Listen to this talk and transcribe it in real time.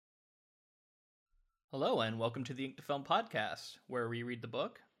Hello, and welcome to the Ink to Film podcast, where we read the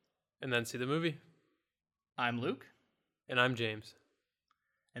book. And then see the movie. I'm Luke, And I'm James.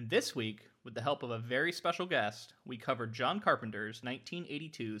 and this week, with the help of a very special guest, we covered John Carpenter's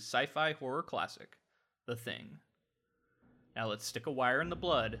 1982 sci-fi horror classic, The Thing. Now let's stick a wire in the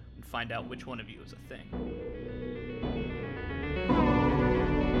blood and find out which one of you is a thing.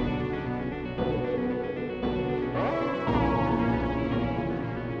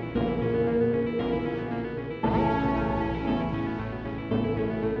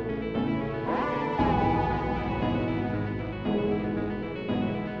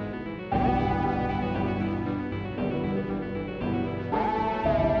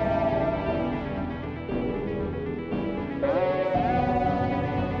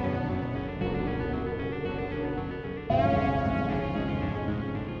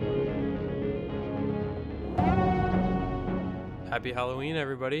 Happy Halloween,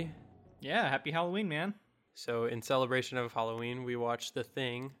 everybody. Yeah, happy Halloween, man. So, in celebration of Halloween, we watched The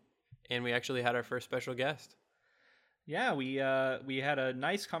Thing, and we actually had our first special guest. Yeah, we had a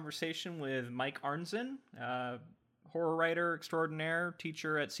nice conversation with Mike Arnzen, horror writer extraordinaire,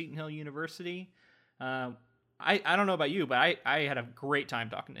 teacher at Seton Hill University. I don't know about you, but I had a great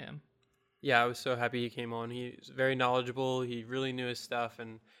time talking to him. Yeah, I was so happy he came on. He was very knowledgeable. He really knew his stuff,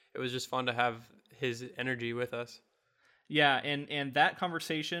 and it was just fun to have his energy with us. Yeah, and that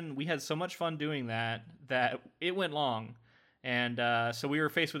conversation, we had so much fun doing that it went long. And so we were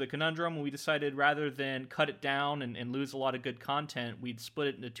faced with a conundrum, and we decided rather than cut it down and lose a lot of good content, we'd split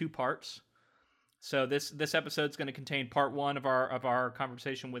it into two parts. So this episode's going to contain part one of our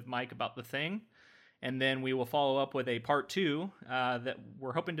conversation with Mike about The Thing, and then we will follow up with a part two that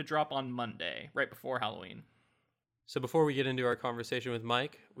we're hoping to drop on Monday, right before Halloween. So, before we get into our conversation with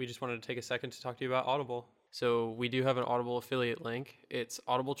Mike, we just wanted to take a second to talk to you about Audible. So we do have an Audible affiliate link. It's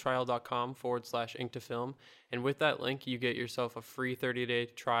audibletrial.com/ink2film. And with that link, you get yourself a free 30-day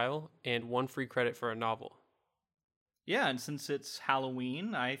trial and one free credit for a novel. Yeah, and since it's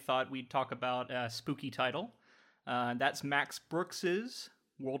Halloween, I thought we'd talk about a spooky title. That's Max Brooks's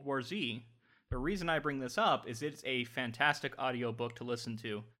World War Z. The reason I bring this up is it's a fantastic audiobook to listen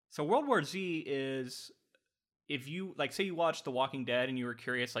to. So World War Z is, if you say you watched The Walking Dead and you were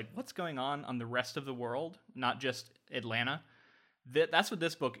curious what's going on the rest of the world, not just Atlanta, that's what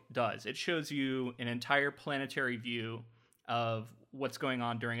this book does. It shows you an entire planetary view of what's going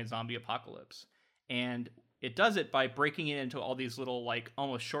on during a zombie apocalypse, and it does it by breaking it into all these little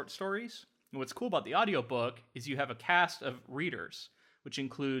almost short stories. And what's cool about the audiobook is you have a cast of readers, which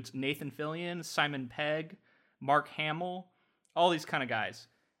includes Nathan Fillion, Simon Pegg, Mark Hamill, all these kind of guys,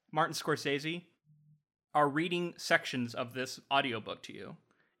 Martin Scorsese, are reading sections of this audiobook to you.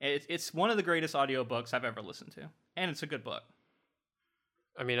 It's one of the greatest audiobooks I've ever listened to, and it's a good book.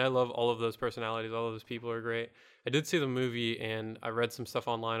 I mean, I love all of those personalities. All of those people are great. I did see the movie, and I read some stuff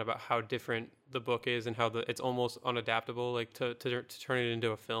online about how different the book is and how it's almost unadaptable, to turn it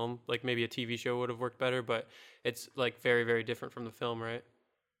into a film. Like maybe a TV show would have worked better, but it's very, very different from the film, right?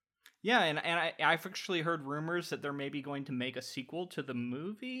 Yeah, and I've actually heard rumors that they're maybe going to make a sequel to the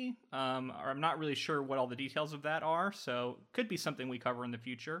movie. Or I'm not really sure what all the details of that are, so could be something we cover in the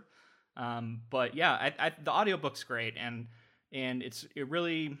future. But yeah, the audiobook's great, and it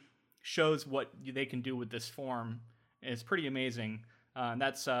really shows what they can do with this form. It's pretty amazing.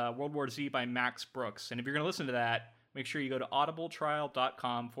 That's World War Z by Max Brooks. And if you're going to listen to that, make sure you go to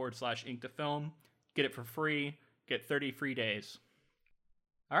audibletrial.com/ink2film. Get it for free. Get 30 free days.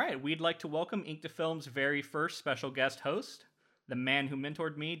 All right, we'd like to welcome Ink to Film's very first special guest host, the man who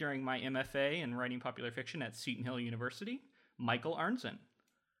mentored me during my MFA in writing popular fiction at Seton Hill University, Michael Arnzen.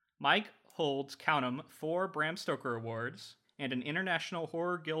 Mike holds, count 'em, 4 Bram Stoker Awards and an International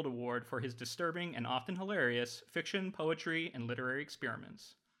Horror Guild Award for his disturbing and often hilarious fiction, poetry, and literary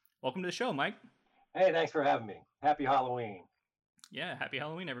experiments. Welcome to the show, Mike. Hey, thanks for having me. Happy Halloween. Yeah, happy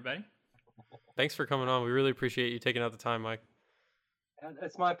Halloween, everybody. Thanks for coming on. We really appreciate you taking out the time, Mike.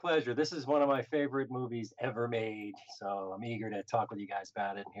 It's my pleasure. This is one of my favorite movies ever made, so I'm eager to talk with you guys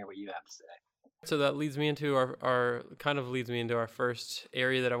about it and hear what you have to say. So that leads me into our first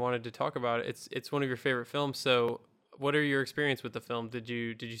area that I wanted to talk about. It's one of your favorite films. So what are your experience with the film? Did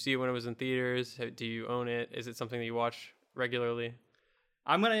you see it when it was in theaters? Do you own it? Is it something that you watch regularly?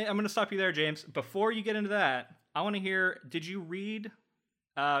 I'm gonna stop you there, James. Before you get into that, I want to hear, did you read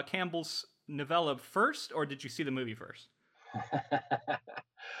Campbell's novella first, or did you see the movie first?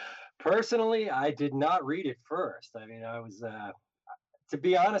 Personally, I did not read it first. I mean, I was to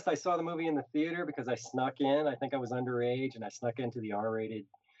be honest, I saw the movie in the theater because I snuck in. I think I was underage, and I snuck into the R-rated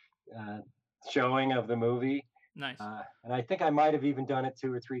showing of the movie. Nice. And I think I might have even done it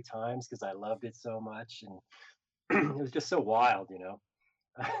 2 or 3 times because I loved it so much, and it was just so wild, you know.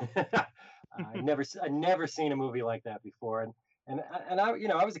 I'd never seen a movie like that before, and I, you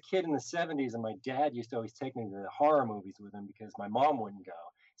know, I was a kid in the '70s, and my dad used to always take me to the horror movies with him because my mom wouldn't go.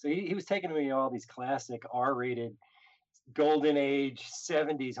 So he was taking me to all these classic R-rated golden age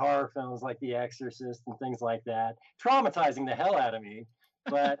 '70s horror films like The Exorcist and things like that, traumatizing the hell out of me.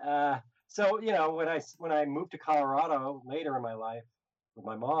 But so you know, when I moved to Colorado later in my life with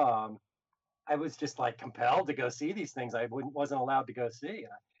my mom, I was just like compelled to go see these things I wasn't allowed to go see.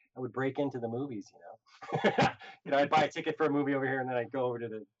 I would break into the movies, you know. You know, I'd buy a ticket for a movie over here, and then I'd go over to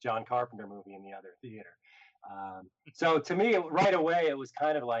the John Carpenter movie in the other theater. So to me, right away, it was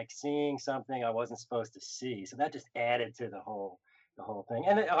kind of like seeing something I wasn't supposed to see. So that just added to the whole thing.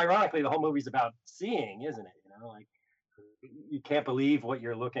 And ironically, the whole movie's about seeing, isn't it? You know, like you can't believe what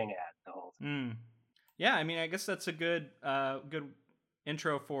you're looking at the whole time. Mm. Yeah, I mean, I guess that's a good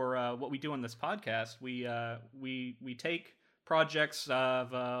intro for what we do on this podcast. We take projects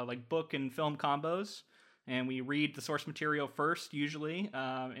of like book and film combos, and we read the source material first, usually,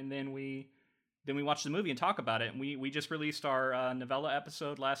 and then we watch the movie and talk about it. And we just released our novella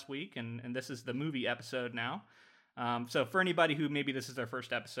episode last week, and this is the movie episode now. So for anybody who maybe this is their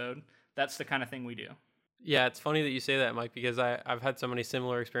first episode, that's the kind of thing we do. Yeah, it's funny that you say that, Mike, because I've had so many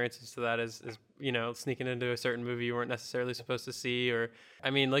similar experiences to that as you know, sneaking into a certain movie you weren't necessarily supposed to see. Or, I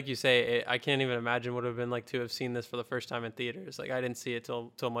mean, like you say, I can't even imagine what it would have been like to have seen this for the first time in theaters. Like, I didn't see it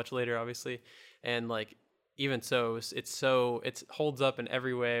till much later, obviously. And, like, even so, it holds up in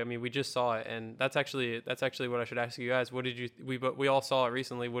every way. I mean, we just saw it, and that's actually what I should ask you guys. What did you, we all saw it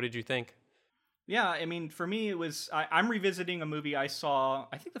recently. What did you think? Yeah, I mean, for me, it was I'm revisiting a movie I saw,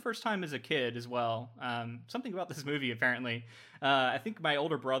 I think the first time as a kid as well. Something about this movie, apparently. I think my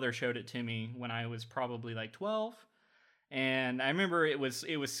older brother showed it to me when I was probably like 12, and I remember it was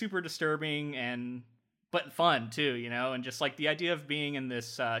super disturbing and but fun too, you know, and just like the idea of being in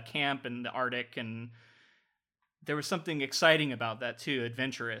this camp in the Arctic, and there was something exciting about that too,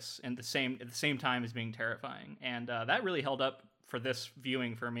 adventurous, and at the same time as being terrifying, and that really held up for this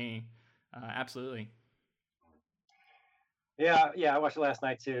viewing for me. Absolutely. Yeah, I watched it last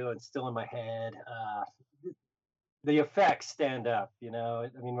night too. It's still in my head. The effects stand up, you know.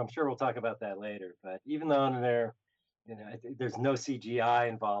 I mean, I'm sure we'll talk about that later. But even though there, you know, there's no CGI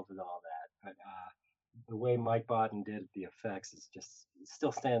involved with all that, but the way Mike Bodden did the effects is just it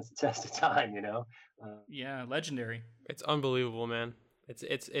still stands the test of time, you know. Yeah, legendary. It's unbelievable, man.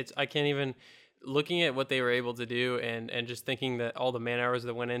 It's I can't even, looking at what they were able to do, and just thinking that all the man hours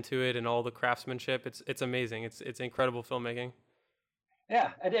that went into it and all the craftsmanship, it's amazing. It's incredible filmmaking. Yeah,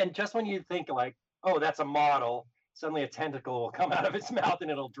 and just when you think like, oh, that's a model, suddenly a tentacle will come out of its mouth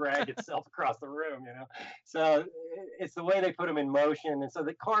and it'll drag itself across the room, you know. So it's the way they put them in motion, and so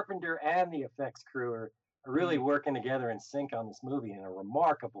the Carpenter and the effects crew are really working together in sync on this movie in a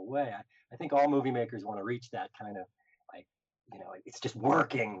remarkable way. I think all movie makers want to reach that kind of like, you know, it's just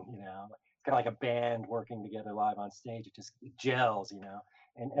working, you know. It's kind of like a band working together live on stage. It gels, you know,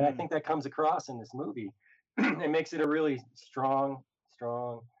 and I think that comes across in this movie. It makes it a really strong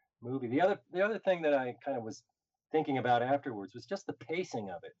movie. The other thing that I kind of was thinking about afterwards was just the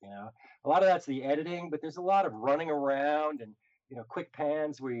pacing of it. You know, a lot of that's the editing, but there's a lot of running around and, you know, quick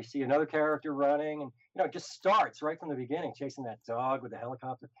pans where you see another character running, and you know it just starts right from the beginning, chasing that dog with the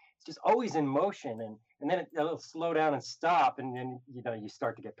helicopter. It's just always in motion, and then it'll slow down and stop, and then you know you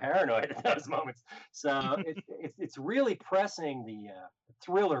start to get paranoid at those moments. So it's really pressing the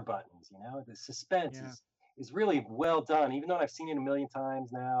thriller buttons. You know, the suspense Yeah. is really well done. Even though I've seen it a million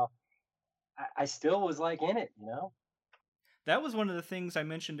times now, I still was like in it. You know. That was one of the things I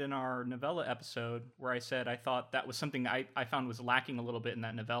mentioned in our novella episode, where I said I thought that was something I found was lacking a little bit in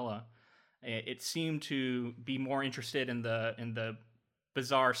that novella. It seemed to be more interested in the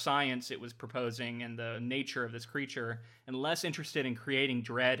bizarre science it was proposing and the nature of this creature, and less interested in creating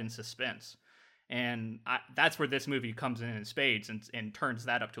dread and suspense. And that's where this movie comes in spades and turns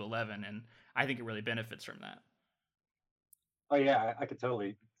that up to 11. And I think it really benefits from that. Oh yeah, I could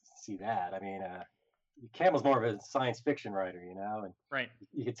totally see that. I mean, Campbell's more of a science fiction writer, you know, and Right.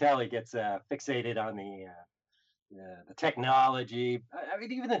 you could tell he gets fixated on the technology. I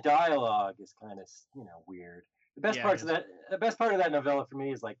mean, even the dialogue is kind of, you know, weird. Yeah, it is. The best part of that novella for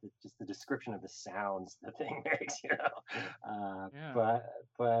me is like just the description of the sounds the thing makes, you know. Yeah.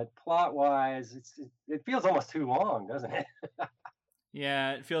 But plot wise, it feels almost too long, doesn't it?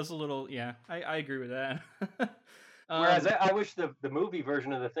 Yeah, it feels a little. Yeah, I agree with that. Whereas I wish the movie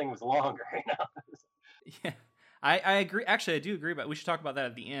version of the thing was longer, you know. Yeah, I agree. Actually, I do agree, but we should talk about that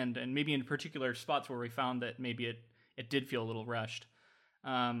at the end, and maybe in particular spots where we found that maybe it did feel a little rushed.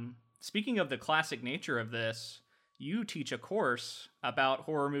 Speaking of the classic nature of this, you teach a course about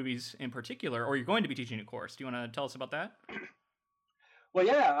horror movies in particular, or you're going to be teaching a course. Do you want to tell us about that? Well,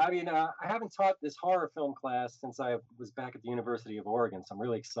 yeah, I mean, I haven't taught this horror film class since I was back at the University of Oregon, so I'm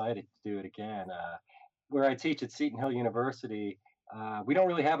really excited to do it again. Where I teach at Seton Hill University, we don't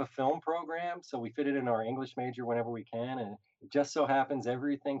really have a film program, so we fit it in our English major whenever we can. And it just so happens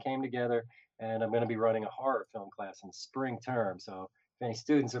everything came together, and I'm going to be running a horror film class in the spring term. So if any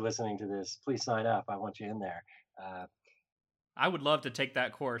students are listening to this, please sign up. I want you in there. Uh, I would love to take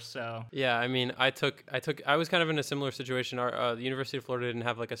that course. So Yeah, I mean, I was kind of in a similar situation. The University of Florida didn't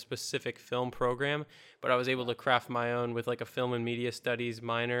have like a specific film program, but I was able to craft my own with like a film and media studies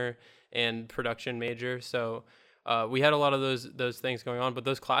minor and production major. So we had a lot of those things going on, but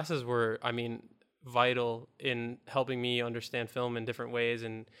those classes were, I mean, vital in helping me understand film in different ways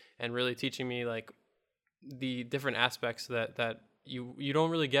and really teaching me like the different aspects that you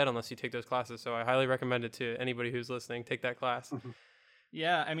don't really get unless you take those classes. So I highly recommend it to anybody who's listening. Take that class.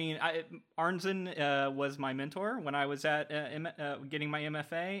 yeah, I mean, Arnzen was my mentor when I was at getting my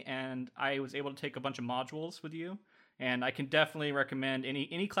MFA, and I was able to take a bunch of modules with you. And I can definitely recommend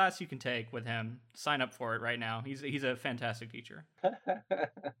any class you can take with him. Sign up for it right now. He's a fantastic teacher.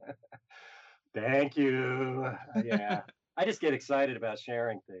 Thank you. Yeah, I just get excited about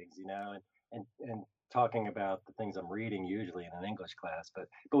sharing things, and talking about the things I'm reading usually in an English class. But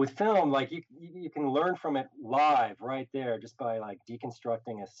with film, like you can learn from it live right there just by like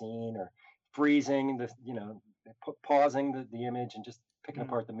deconstructing a scene or freezing pausing the image and just picking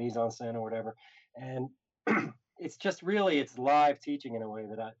apart the mise en scène or whatever. And it's live teaching in a way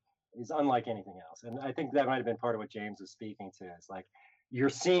that is unlike anything else. And I think that might have been part of what James was speaking to. It's like you're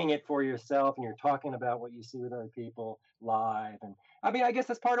seeing it for yourself and you're talking about what you see with other people live. And I mean, I guess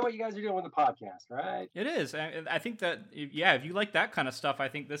that's part of what you guys are doing with the podcast, right? It is. I think that, yeah, if you like that kind of stuff, I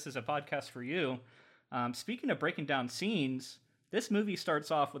think this is a podcast for you. Speaking of breaking down scenes, this movie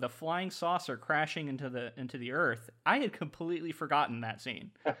starts off with a flying saucer crashing into the earth. I had completely forgotten that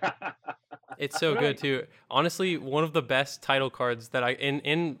scene. It's so good too. Honestly, one of the best title cards that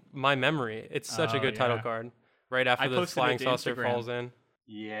in my memory. It's such a good title card. Right after the flying saucer falls in.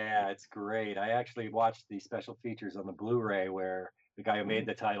 Yeah, it's great. I actually watched the special features on the Blu-ray where the guy who made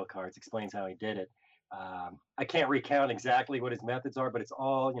the title cards explains how he did it. I can't recount exactly what his methods are, but it's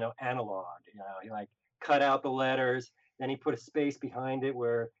all analog. He like cut out the letters, then he put a space behind it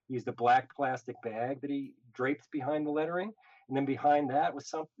where he used a black plastic bag that he draped behind the lettering, and then behind that was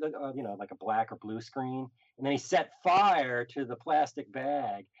some like a black or blue screen, and then he set fire to the plastic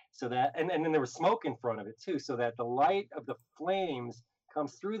bag so that, and then there was smoke in front of it too, so that the light of the flames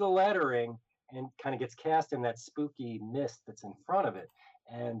comes through the lettering and kind of gets cast in that spooky mist that's in front of it.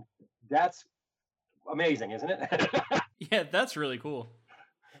 And that's amazing, isn't it? Yeah, that's really cool.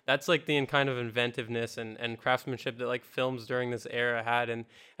 That's like the kind of inventiveness and craftsmanship that like films during this era had. And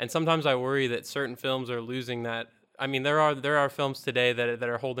sometimes I worry that certain films are losing that. I mean, there are films today that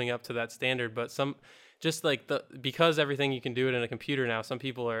are holding up to that standard, but some just like because everything you can do it in a computer now, some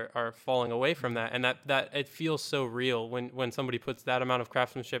people are falling away from that, and that it feels so real when somebody puts that amount of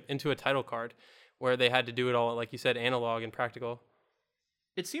craftsmanship into a title card, where they had to do it all, like you said, analog and practical.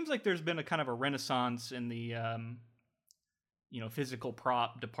 It seems like there's been a kind of a renaissance in the physical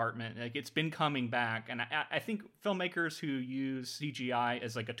prop department. Like it's been coming back, and I think filmmakers who use CGI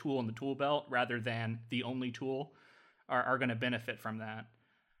as like a tool in the tool belt rather than the only tool are going to benefit from that.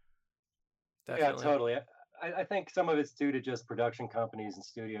 Definitely. Yeah, totally. I think some of it's due to just production companies and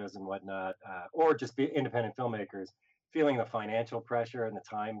studios and whatnot, or just independent filmmakers feeling the financial pressure and the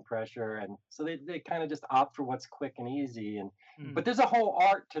time pressure, and so they kind of just opt for what's quick and easy. But there's a whole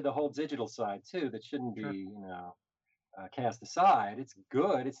art to the whole digital side too that shouldn't be cast aside. It's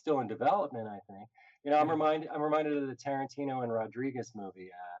good. It's still in development, I think. I'm reminded of the Tarantino and Rodriguez movie,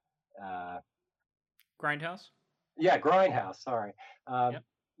 Grindhouse. Yeah, Grindhouse. Sorry. Yep.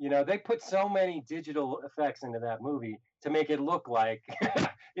 They put so many digital effects into that movie to make it look like,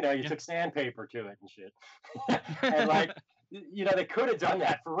 you took sandpaper to it and shit. And like, they could have done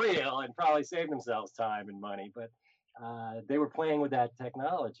that for real and probably saved themselves time and money, but they were playing with that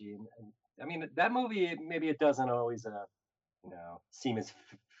technology. And I mean, that movie, maybe it doesn't always, seem as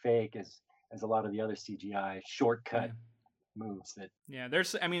fake as a lot of the other CGI shortcut moves that. Yeah,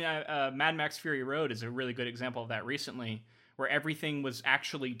 Mad Max Fury Road is a really good example of that recently, where everything was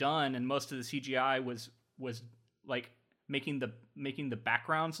actually done and most of the CGI was like making the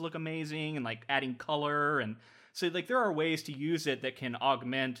backgrounds look amazing and like adding color and So like there are ways to use it that can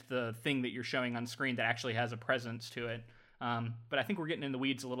augment the thing that you're showing on screen that actually has a presence to it. But I think we're getting in the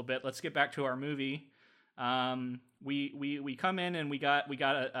weeds a little bit. Let's get back to our movie. We come in and we got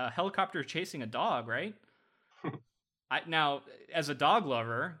a helicopter chasing a dog, right? Now, as a dog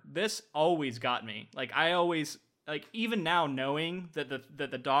lover, this always got me. Like I always like even now knowing that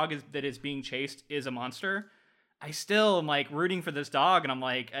the dog that is being chased is a monster, I still am like rooting for this dog, and I'm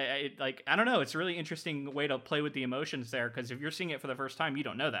like I don't know. It's a really interesting way to play with the emotions there, because if you're seeing it for the first time, you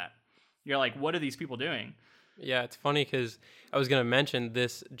don't know that. You're like, what are these people doing? Yeah, it's funny because I was going to mention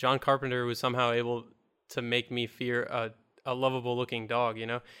this. John Carpenter was somehow able to make me fear a lovable looking dog, you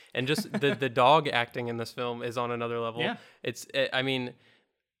know, and just the dog acting in this film is on another level. Yeah. I mean,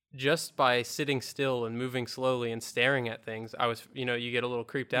 just by sitting still and moving slowly and staring at things, I was, you know, you get a little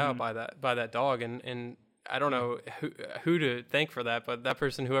creeped out by that dog, and I don't know who to thank for that, but that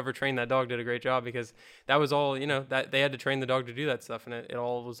person, whoever trained that dog, did a great job, because that was all, you know, that they had to train the dog to do that stuff, and it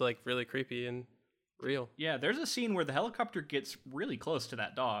all was like really creepy and real. Yeah, there's a scene where the helicopter gets really close to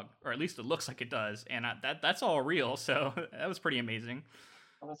that dog, or at least it looks like it does, and that's all real. So that was pretty amazing.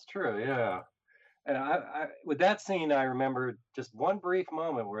 Well, that's true, yeah. And I with that scene, I remember just one brief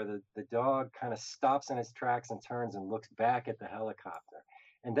moment where the dog kind of stops in its tracks and turns and looks back at the helicopter.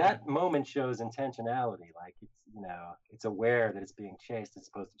 And that moment shows intentionality, like it's, you know, it's aware that it's being chased as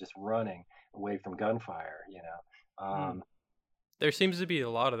opposed to just running away from gunfire, you know. There seems to be a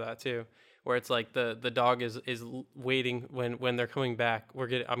lot of that too, where it's like the dog is waiting when they're coming back.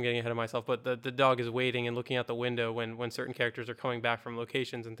 I'm getting ahead of myself, but the dog is waiting and looking out the window when certain characters are coming back from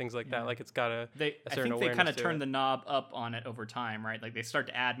locations and things like that. Like it's got a certain I think they awareness kind of to turn it. the knob up on it over time, right? Like they start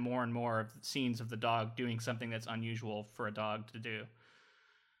to add more and more of scenes of the dog doing something that's unusual for a dog to do.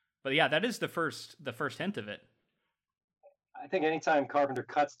 But yeah, that is the first hint of it. I think anytime Carpenter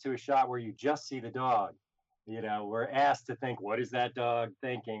cuts to a shot where you just see the dog, you know, we're asked to think, what is that dog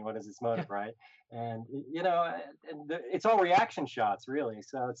thinking? What is its motive, right? And you know, it's all reaction shots, really.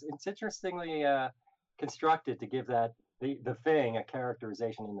 So it's interestingly constructed to give that the thing a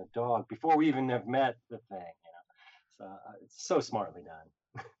characterization in the dog before we even have met the thing. You know, so it's so smartly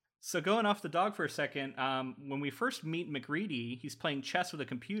done. So going off the dog for a second, when we first meet MacReady, he's playing chess with a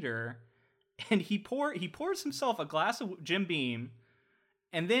computer, and he pours himself a glass of Jim Beam,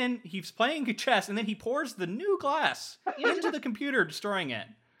 and then he's playing chess, and then he pours the new glass into the computer, destroying it.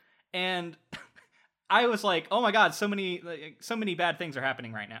 And I was like, "Oh my god, so many bad things are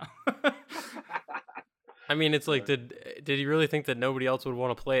happening right now." I mean, it's like, did he really think that nobody else would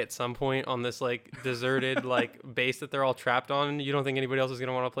want to play at some point on this like deserted like base that they're all trapped on? You don't think anybody else is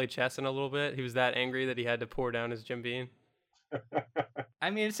gonna want to play chess in a little bit? He was that angry that he had to pour down his Jim Beam. I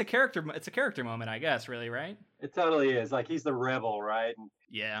mean, it's a character moment, I guess, really, right? It totally is. Like he's the rebel, right? And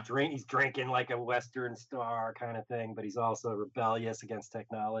Yeah. he's drinking like a Western star kind of thing, but he's also rebellious against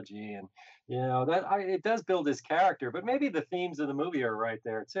technology, and you know it does build his character. But maybe the themes of the movie are right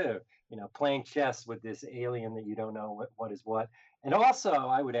there too. You know, playing chess with this alien that you don't know what is what, and also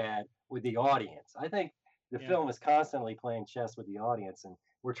I would add with the audience. I think the film is constantly playing chess with the audience, and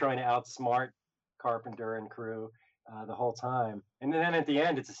we're trying to outsmart Carpenter and crew the whole time, and then at the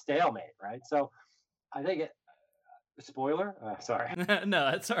end it's a stalemate, right? So I think spoiler? Sorry.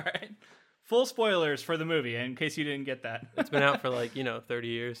 No, that's all right. Full spoilers for the movie, in case you didn't get that. It's been out for like, you know, 30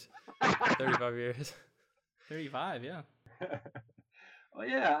 years, 35 years. 35, yeah. Well,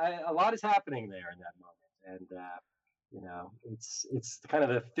 yeah, a lot is happening there in that moment, and you know, it's kind of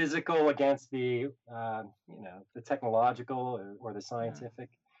the physical against the you know, the technological or the scientific.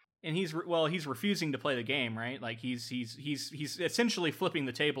 And he's refusing to play the game, right? Like he's essentially flipping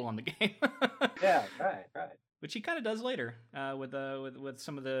the table on the game. Yeah, right. Which he kind of does later with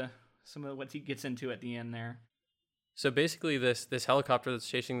some of what he gets into at the end there. So basically, this helicopter that's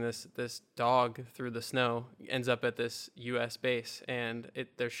chasing this dog through the snow ends up at this U.S. base, and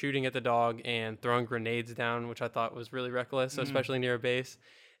they're shooting at the dog and throwing grenades down, which I thought was really reckless, especially near a base.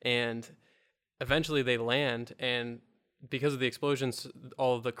 And eventually, they land, and because of the explosions,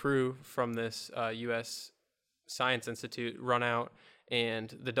 all of the crew from this U.S. Science Institute run out,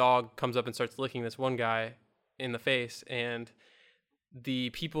 and the dog comes up and starts licking this one guy in the face, and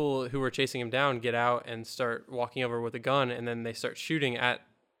the people who were chasing him down get out and start walking over with a gun, and then they start shooting at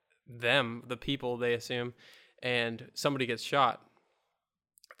them, the people they assume, and somebody gets shot.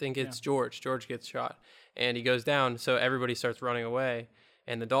 I think it's George. George gets shot, and he goes down, so everybody starts running away,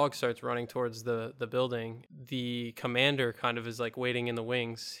 and the dog starts running towards the building. The commander kind of is like waiting in the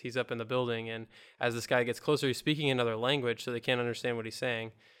wings. He's up in the building, and as this guy gets closer, he's speaking another language, so they can't understand what he's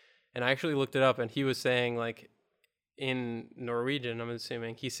saying. And I actually looked it up, and he was saying like in Norwegian. I'm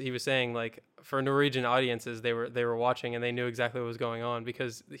assuming he was saying like for Norwegian audiences, they were watching and they knew exactly what was going on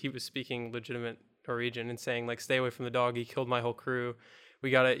because he was speaking legitimate Norwegian and saying like, stay away from the dog. He killed my whole crew. We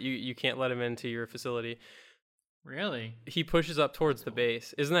gotta you can't let him into your facility. Really? He pushes up towards the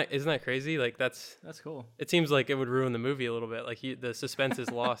base. Isn't that crazy? Like that's cool. It seems like it would ruin the movie a little bit. Like the suspense is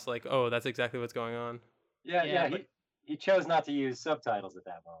lost. Like, oh, that's exactly what's going on. Yeah. He chose not to use subtitles at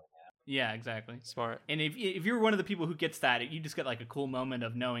that moment. Yeah, exactly. Smart. And if you're one of the people who gets that, you just get like a cool moment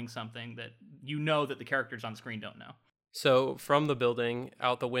of knowing something that you know that the characters on screen don't know. So from the building,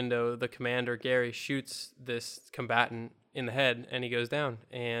 out the window, the commander, Gary, shoots this combatant in the head and he goes down.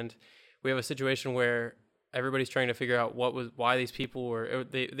 And we have a situation where everybody's trying to figure out why these people were,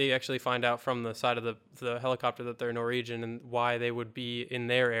 they actually find out from the side of the helicopter that they're Norwegian and why they would be in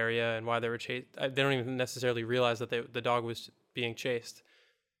their area and why they were chased. They don't even necessarily realize that the dog was being chased.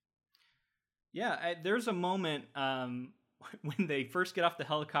 Yeah, there's a moment when they first get off the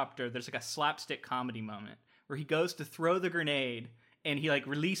helicopter, there's like a slapstick comedy moment where he goes to throw the grenade and he like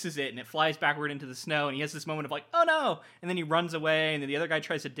releases it and it flies backward into the snow and he has this moment of like, oh no, and then he runs away and then the other guy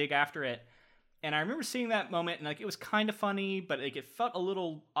tries to dig after it. And I remember seeing that moment and like it was kind of funny, but like it felt a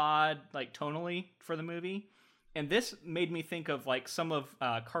little odd like tonally for the movie. And this made me think of like some of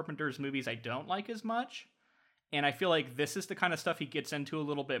Carpenter's movies I don't like as much. And I feel like this is the kind of stuff he gets into a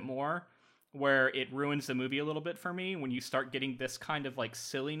little bit more, where it ruins the movie a little bit for me when you start getting this kind of like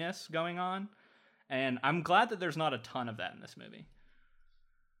silliness going on. And I'm glad that there's not a ton of that in this movie.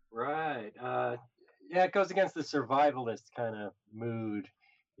 Right. Yeah, it goes against the survivalist kind of mood,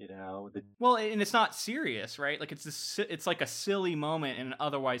 you know. Well, and it's not serious, right? Like it's like a silly moment in an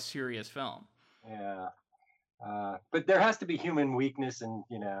otherwise serious film. Yeah. But there has to be human weakness and,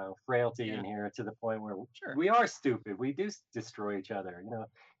 you know, frailty in here to the point where we are stupid. We do destroy each other, you know.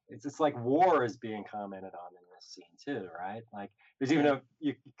 It's just like war is being commented on in this scene too, right? Like there's even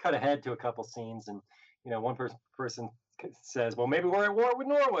you cut ahead to a couple scenes and, you know, one person says, well, maybe we're at war with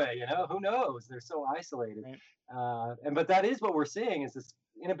Norway, you know, who knows? They're so isolated. Right. But that is what we're seeing is this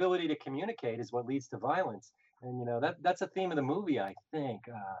inability to communicate is what leads to violence. And, you know, that's a theme of the movie, I think.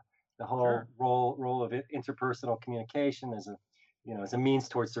 The whole role of interpersonal communication as a means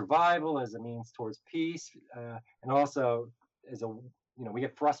towards survival, as a means towards peace, and also as we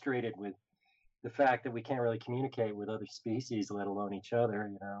get frustrated with the fact that we can't really communicate with other species, let alone each other,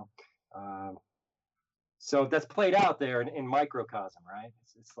 you know. So that's played out there in microcosm, right?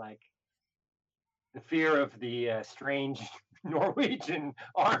 It's like the fear of the strange Norwegian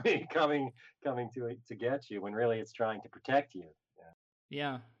army coming to get you when really it's trying to protect you.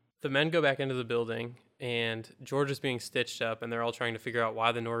 Yeah. The men go back into the building and George is being stitched up and they're all trying to figure out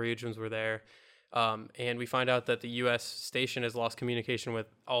why the Norwegians were there. And we find out that the U.S. station has lost communication with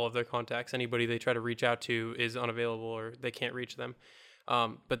all of their contacts. Anybody they try to reach out to is unavailable or they can't reach them.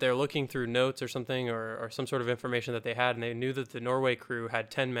 But they're looking through notes or something or some sort of information that they had, and they knew that the Norway crew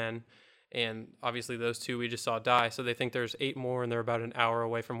had 10 men, and obviously those two we just saw die, so they think there's 8 more, and they're about an hour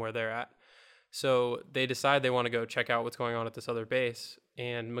away from where they're at. So they decide they want to go check out what's going on at this other base,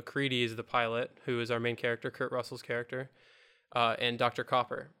 and MacReady is the pilot, who is our main character, Kurt Russell's character, and Dr.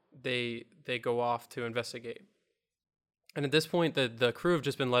 Copper. They go off to investigate. And at this point, the crew have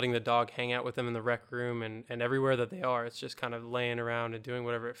just been letting the dog hang out with them in the rec room and everywhere that they are. It's just kind of laying around and doing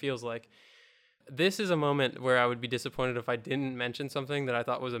whatever it feels like. This is a moment where I would be disappointed if I didn't mention something that I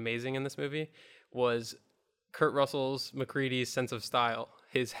thought was amazing in this movie, was Kurt Russell's, MacReady's sense of style.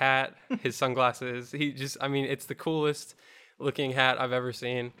 His hat, his sunglasses. It's the coolest looking hat I've ever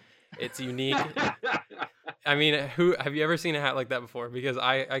seen. It's unique. I mean, have you ever seen a hat like that before? Because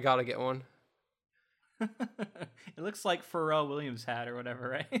I gotta get one. It looks like Pharrell Williams' hat or whatever,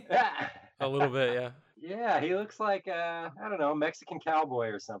 right? A little bit, yeah. Yeah, he looks like I don't know, Mexican cowboy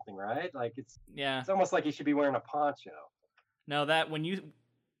or something, right? Like it's almost like he should be wearing a poncho. No, that when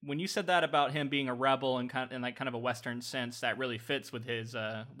you said that about him being a rebel and kind of a Western sense, that really fits with his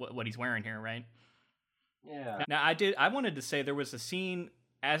what he's wearing here, right? Yeah. Now I wanted to say there was a scene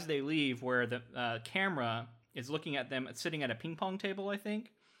as they leave where the camera is looking at them sitting at a ping pong table, I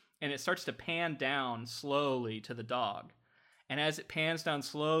think. And it starts to pan down slowly to the dog. And as it pans down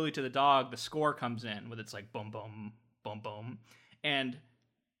slowly to the dog, the score comes in with its like boom, boom, boom, boom. And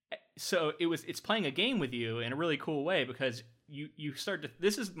so it's playing a game with you in a really cool way because you start to,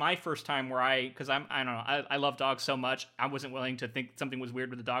 this is my first time where I don't know, I love dogs so much. I wasn't willing to think something was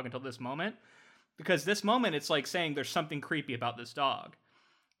weird with the dog until this moment. Because this moment, it's like saying there's something creepy about this dog.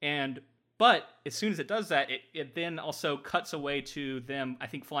 But as soon as it does that, it then also cuts away to them, I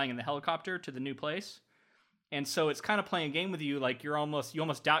think, flying in the helicopter to the new place. And so it's kind of playing a game with you, like you almost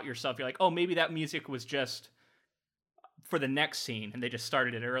doubt yourself. You're like, oh, maybe that music was just for the next scene, and they just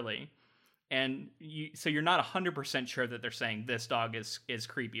started it early. And so you're not 100% sure that they're saying this dog is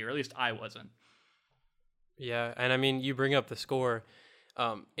creepy, or at least I wasn't. Yeah, and I mean, you bring up the score.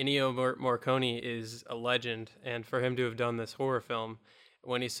 Ennio Morricone is a legend, and for him to have done this horror film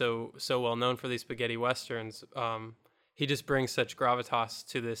when he's so well known for these spaghetti westerns, he just brings such gravitas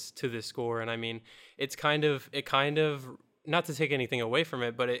to this score. And I mean, it kind of not to take anything away from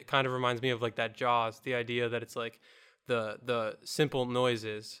it, but it kind of reminds me of like that Jaws, the idea that it's like the simple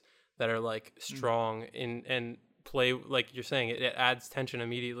noises that are like strong and play, like you're saying, it adds tension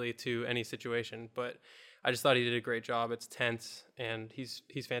immediately to any situation. But I just thought he did a great job. It's tense, and he's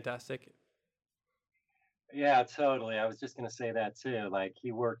fantastic. Yeah, totally. I was just going to say that too. Like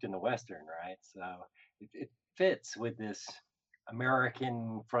he worked in the Western, right? So it fits with this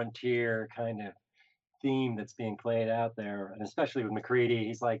American frontier kind of theme that's being played out there, and especially with McCready,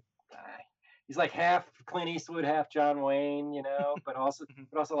 he's like half Clint Eastwood, half John Wayne, but also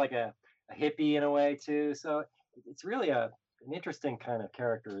like a hippie in a way too. So it's really an interesting kind of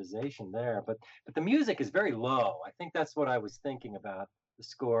characterization there. But the music is very low. I think that's what I was thinking about the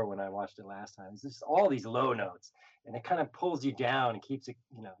score when I watched it last time. It's just all these low notes, and it kind of pulls you down and keeps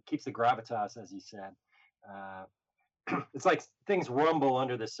the gravitas, as you said. It's like things rumble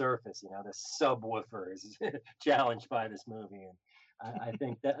under the surface. The subwoofer is challenged by this movie, and I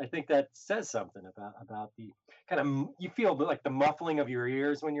think that says something about the kind of, you feel like the muffling of your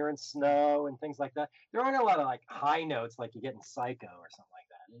ears when you're in snow and things like that. There aren't a lot of like high notes like you get in Psycho or something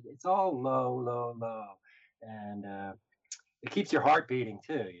like that. It's all low, low, low, and it keeps your heart beating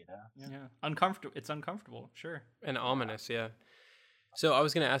too. Yeah, uncomfortable. It's uncomfortable, sure, and ominous. Yeah. So I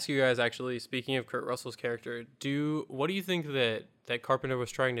was going to ask you guys, actually, speaking of Kurt Russell's character, what do you think that Carpenter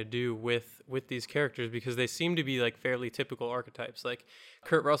was trying to do with these characters? Because they seem to be like fairly typical archetypes. Like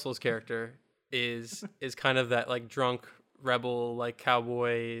Kurt Russell's character is kind of that like drunk rebel, like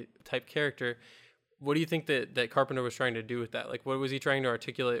cowboy type character. What do you think that Carpenter was trying to do with that? Like, what was he trying to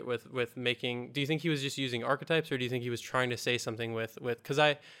articulate with making? Do you think he was just using archetypes, or do you think he was trying to say something with? Because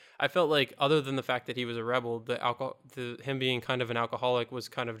I felt like, other than the fact that he was a rebel, him being kind of an alcoholic was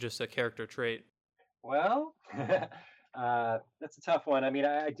kind of just a character trait. Well, that's a tough one. I mean,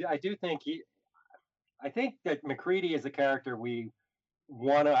 I do think I think that McCready is the character we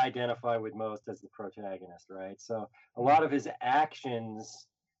want to identify with most as the protagonist, right? So a lot of his actions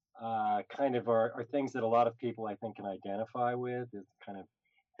kind of are things that a lot of people, I think, can identify with. It's kind of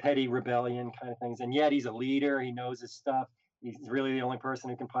petty rebellion kind of things, and yet he's a leader. He knows his stuff. He's really the only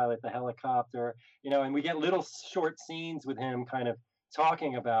person who can pilot the helicopter, and we get little short scenes with him kind of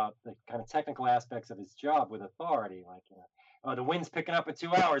talking about the kind of technical aspects of his job with authority, like, oh, the wind's picking up in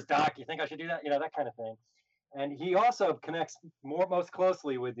 2 hours, Doc. You think I should do that? That kind of thing. And he also connects most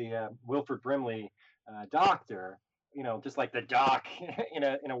closely with the Wilford Brimley doctor, just like the doc in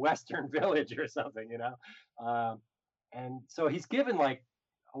a Western village or something, and so he's given like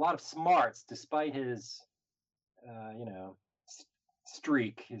a lot of smarts despite his,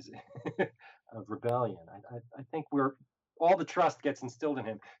 streak of rebellion. I think all the trust gets instilled in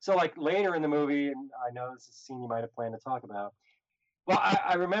him. So like later in the movie, and I know this is a scene you might have planned to talk about. Well,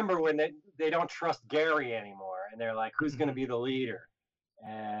 I remember when they don't trust Gary anymore, and they're like, who's going to be the leader?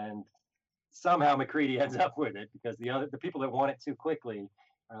 And somehow McCready ends up with it, because the people that want it too quickly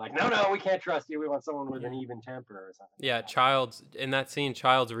are like, no, we can't trust you. We want someone with an even temper or something. Yeah, Childs, in that scene,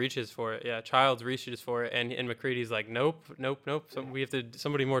 Childs reaches for it. Yeah, Childs reaches for it, and McCready's like, nope. So we have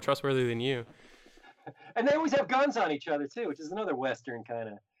somebody more trustworthy than you. And they always have guns on each other too, which is another Western kind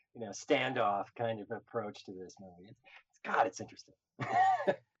of, standoff kind of approach to this movie. It's interesting.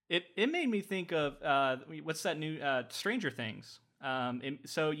 It made me think of what's that new Stranger Things.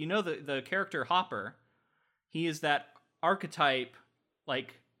 So the character Hopper, he is that archetype,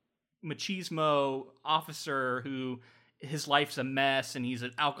 like machismo officer who his life's a mess and he's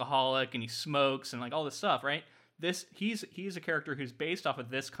an alcoholic and he smokes and like all this stuff, right? He's a character who's based off of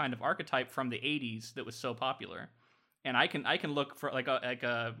this kind of archetype from the 80s that was so popular. And I can look for like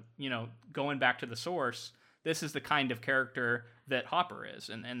a going back to the source, this is the kind of character that Hopper is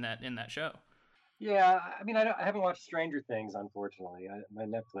in that show. Yeah, I mean, I haven't watched Stranger Things, unfortunately. My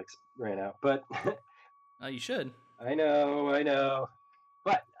Netflix ran out, but you should. I know.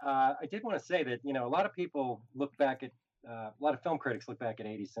 But I did want to say that, a lot of people look back at, a lot of film critics look back at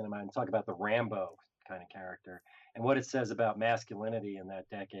 80s cinema and talk about the Rambo kind of character and what it says about masculinity in that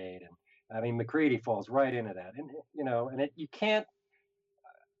decade. And I mean, McCready falls right into that. And, you can't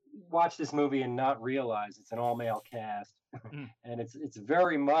watch this movie and not realize it's an all-male cast. And it's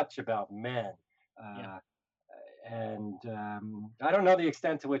very much about men. And I don't know the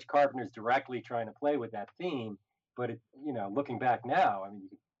extent to which Carpenter's directly trying to play with that theme, but it, looking back now, I mean, you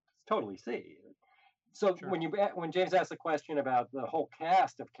can totally see. So Sure. when James asked the question about the whole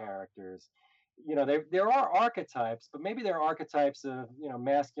cast of characters, there are archetypes, but maybe they're archetypes of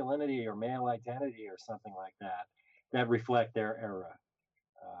masculinity or male identity or something like that that reflect their era.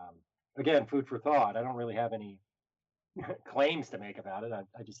 Um, Again, food for thought. I don't really have any claims to make about it.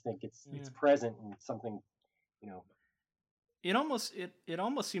 I just think it's Yeah. present and something, you know. It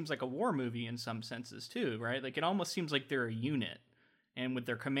almost seems like a war movie in some senses too, right? Like it almost seems like they're a unit, and with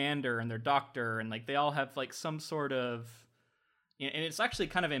their commander and their doctor, and like they all have like some sort of, and it's actually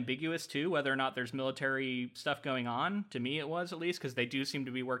kind of ambiguous too whether or not there's military stuff going on. To me, it was, at least, because they do seem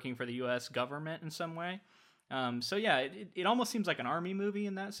to be working for the U.S. government in some way. So yeah, it almost seems like an army movie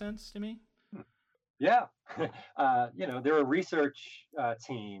in that sense to me. Yeah, they're a research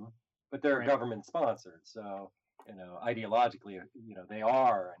team, but they're Right. government sponsored. So, ideologically, they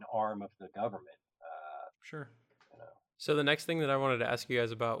are an arm of the government. Sure. You know. So the next thing that I wanted to ask you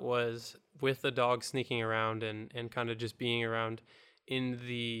guys about was with the dog sneaking around and kind of just being around in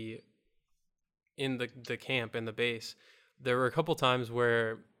the camp, in the base. There were a couple times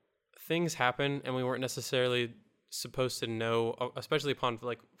where things happen and we weren't necessarily supposed to know, especially upon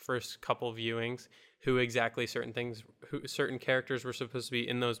like first couple viewings, who exactly who certain characters were supposed to be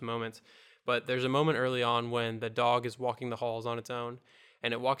in those moments. But there's a moment early on when the dog is walking the halls on its own,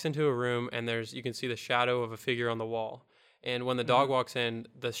 and it walks into a room, and you can see the shadow of a figure on the wall. And when the dog walks in,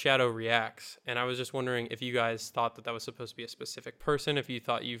 the shadow reacts. And I was just wondering if you guys thought that was supposed to be a specific person, if you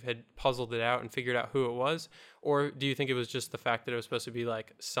thought you had puzzled it out and figured out who it was, or do you think it was just the fact that it was supposed to be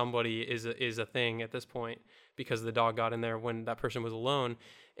like somebody is a thing at this point because the dog got in there when that person was alone,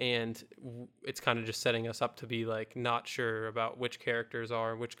 and it's kind of just setting us up to be like not sure about which characters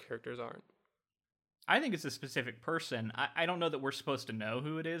are and which characters aren't. I think it's a specific person. I don't know that we're supposed to know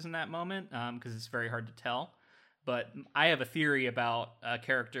who it is in that moment, because it's very hard to tell. But I have a theory about a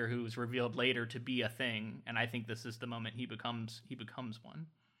character who's revealed later to be a thing, and I think this is the moment he becomes one.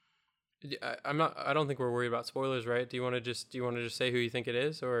 I don't think we're worried about spoilers, right? Do you want to just say who you think it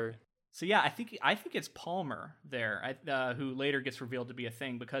is, or? So yeah, I think it's Palmer there, who later gets revealed to be a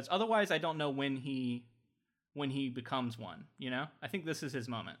thing, because otherwise I don't know when he becomes one. I think this is his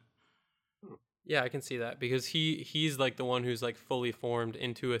moment. Yeah, I can see that, because he's like the one who's like fully formed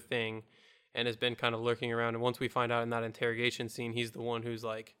into a thing and has been kind of lurking around. And once we find out in that interrogation scene, he's the one who's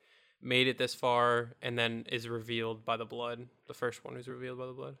like made it this far and then is revealed by the blood. The first one who's revealed by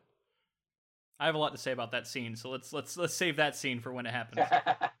the blood. I have a lot to say about that scene, so let's save that scene for when it happens.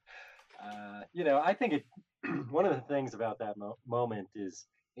 I think one of the things about that moment is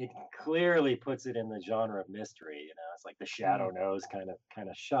it clearly puts it in the genre of mystery. It's like the shadow knows kind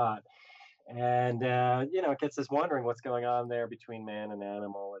of shot. And it gets us wondering what's going on there between man and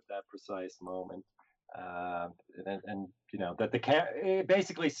animal at that precise moment, and that it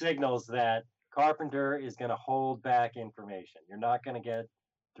basically signals that Carpenter is going to hold back information. You're not going to get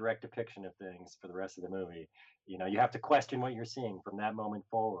direct depiction of things for the rest of the movie. You have to question what you're seeing from that moment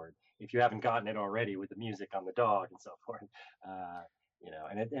forward, if you haven't gotten it already with the music on the dog and so forth.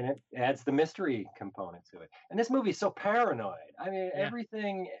 And it adds the mystery component to it. And this movie is so paranoid. I mean, Yeah.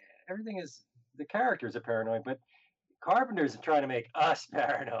 everything is, the characters are paranoid, but Carpenter's trying to make us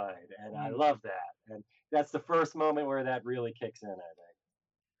paranoid, and I love that. And that's the first moment where that really kicks in, I think.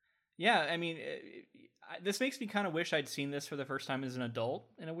 Yeah, I mean, this makes me kind of wish I'd seen this for the first time as an adult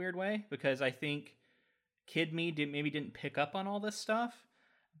in a weird way, because I think kid me maybe didn't pick up on all this stuff,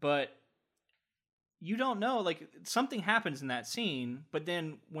 but you don't know, like something happens in that scene, but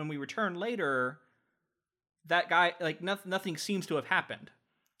then when we return later, that guy, like nothing seems to have happened.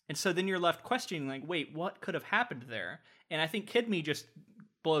 And so then you're left questioning, like, wait, what could have happened there? And I think kid me just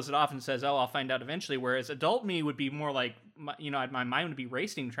blows it off and says, oh, I'll find out eventually. Whereas adult me would be more like, my mind would be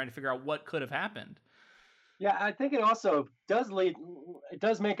racing, trying to figure out what could have happened. Yeah, I think it also does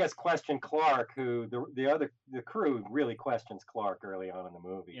make us question Clark, who the crew really questions Clark early on in the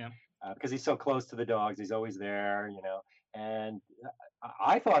movie. Yeah. Because he's so close to the dogs, he's always there, and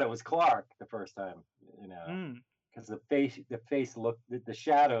I thought it was Clark the first time, because the face looked, the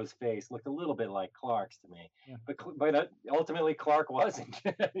shadow's face looked a little bit like Clark's to me. Yeah. But ultimately Clark wasn't.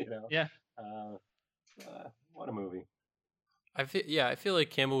 Yeah. What a movie. I feel like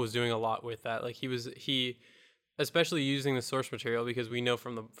Campbell was doing a lot with that. Like he especially using the source material, because we know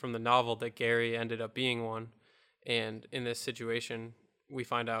from the novel that Gary ended up being one, and in this situation we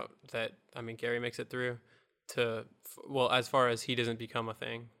find out that Gary makes it through to as far as he doesn't become a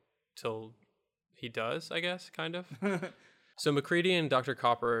thing till he does, I guess, kind of. So McCready and Dr.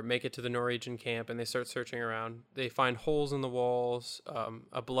 Copper make it to the Norwegian camp and they start searching around. They find holes in the walls,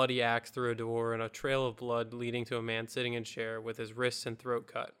 a bloody axe through a door, and a trail of blood leading to a man sitting in a chair with his wrists and throat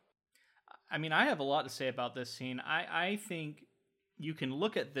cut. I mean, I have a lot to say about this scene. I think you can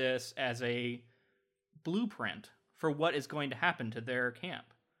look at this as a blueprint for what is going to happen to their camp.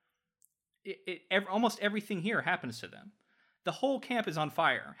 Almost everything here happens to them. The whole camp is on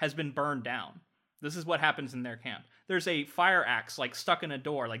fire, has been burned down. This is what happens in their camp. There's a fire axe like stuck in a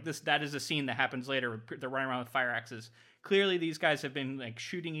door. Like this, that is a scene that happens later. They're running around with fire axes. Clearly, these guys have been like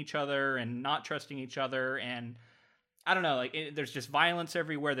shooting each other and not trusting each other. And I don't know. Like there's just violence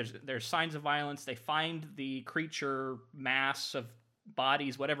everywhere. There's signs of violence. They find the creature mass of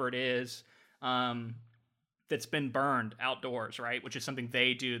bodies, whatever it is, that's been burned outdoors, right? Which is something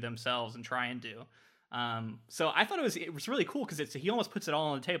they do themselves and try and do. So I thought it was really cool because he almost puts it all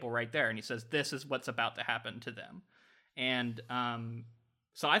on the table right there, and he says this is what's about to happen to them, and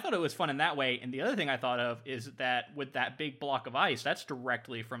so I thought it was fun in that way. And the other thing I thought of is that with that big block of ice, that's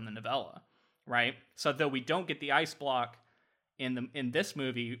directly from the novella, right? So though we don't get the ice block in this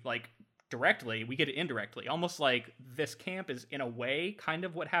movie like directly, we get it indirectly, almost like this camp is in a way kind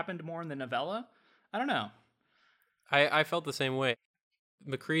of what happened more in the novella. I don't know. I felt the same way.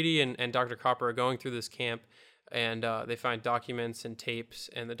 McCready and Dr. Copper are going through this camp, and they find documents and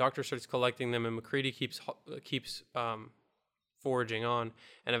tapes, and the doctor starts collecting them, and McCready keeps foraging on,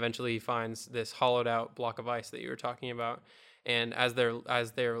 and eventually he finds this hollowed out block of ice that you were talking about. And as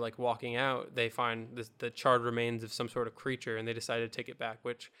they're like walking out, they find the charred remains of some sort of creature, and they decide to take it back,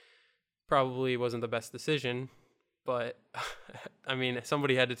 which probably wasn't the best decision. But I mean,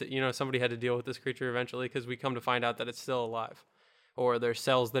 somebody had to deal with this creature eventually, because we come to find out that it's still alive, or there's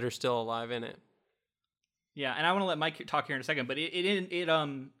cells that are still alive in it. Yeah, and I want to let Mike talk here in a second, but it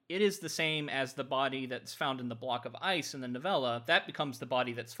is the same as the body that's found in the block of ice in the novella. That becomes the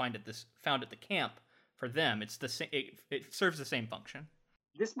body that's found at the camp for them. It's the same. It serves the same function.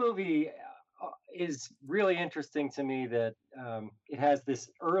 This movie is really interesting to me that it has this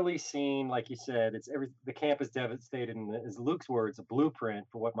early scene, like you said. The camp is devastated, and as Luke's words, a blueprint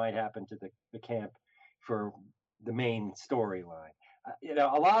for what might happen to the camp for the main storyline.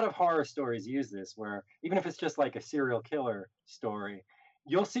 A lot of horror stories use this, where even if it's just like a serial killer story,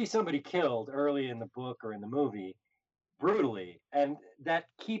 you'll see somebody killed early in the book or in the movie brutally, and that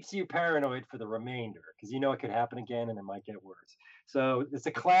keeps you paranoid for the remainder, because it could happen again and it might get worse. So it's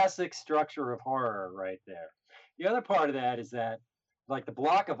a classic structure of horror right there. The other part of that is that, like, the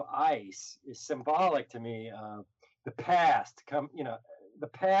block of ice is symbolic to me of the past. The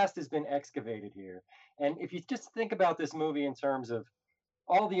past has been excavated here. And if you just think about this movie in terms of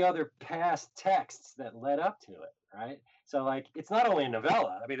all the other past texts that led up to it, right? So, like, it's not only a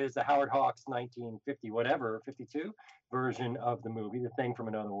novella. I mean, there's the Howard Hawks 52 version of the movie, The Thing from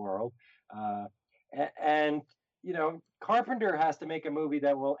Another World. And Carpenter has to make a movie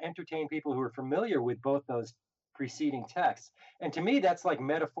that will entertain people who are familiar with both those preceding texts. And to me, that's like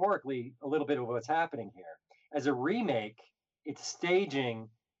metaphorically a little bit of what's happening here. As a remake, it's staging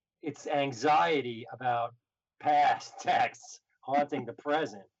its anxiety about past texts haunting the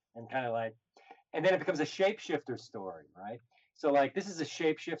present, and and then it becomes a shapeshifter story, right? So, like, this is a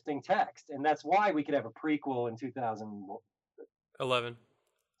shape-shifting text, and that's why we could have a prequel in 2011,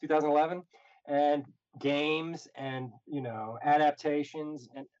 and games and adaptations,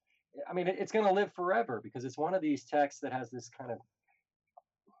 and I mean it's going to live forever because it's one of these texts that has this kind of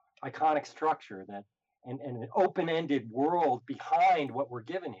iconic structure that and an open-ended world behind what we're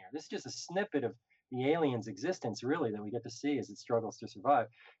given here. This is just a snippet of the alien's existence, really, that we get to see as it struggles to survive.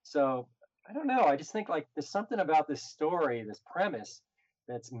 So I don't know. I just think, like, there's something about this story, this premise,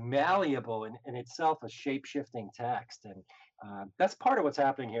 that's malleable and in itself a shape-shifting text. And that's part of what's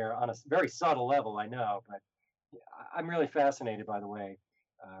happening here on a very subtle level, I know. But I'm really fascinated by the way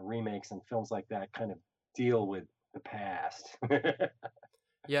remakes and films like that kind of deal with the past.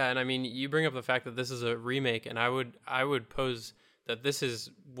 Yeah, and I mean, you bring up the fact that this is a remake, and I would pose that this is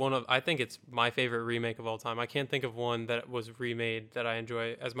I think it's my favorite remake of all time. I can't think of one that was remade that I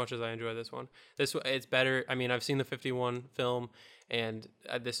enjoy as much as I enjoy this one. It's better. I mean, I've seen the 51 film, and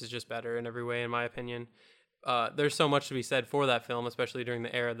this is just better in every way, in my opinion. There's so much to be said for that film, especially during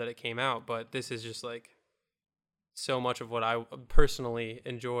the era that it came out, but this is just like so much of what I personally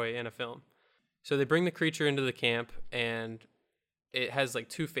enjoy in a film. So they bring the creature into the camp, and it has like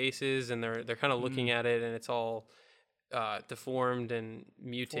two faces, and they're kind of looking at it, and it's all deformed and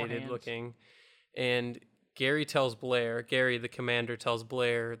mutated looking. And Gary, the commander, tells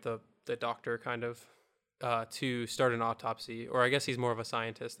Blair, the doctor, kind of, to start an autopsy, or I guess he's more of a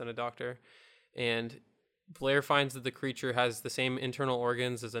scientist than a doctor. And Blair finds that the creature has the same internal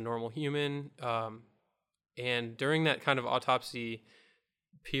organs as a normal human. And during that kind of autopsy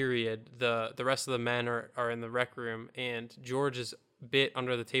period, the rest of the men are in the rec room, and George is bit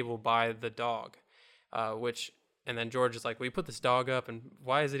under the table by the dog, and then George is like, "We put this dog up, and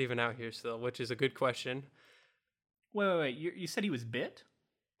why is it even out here still?" Which is a good question. Wait. You said he was bit?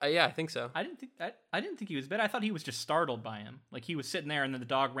 Yeah, I think so. I didn't think he was bit. I thought he was just startled by him. Like he was sitting there, and then the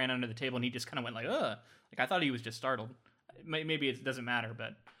dog ran under the table, and he just kind of went like, "Ugh." Like I thought he was just startled. Maybe it doesn't matter,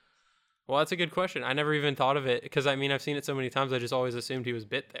 but. Well, that's a good question. I never even thought of it because I mean I've seen it so many times. I just always assumed he was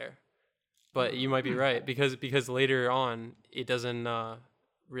bit there. But you might be right because later on it doesn't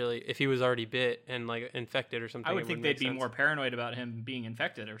really. If he was already bit and like infected or something, I would think they'd be more paranoid about him being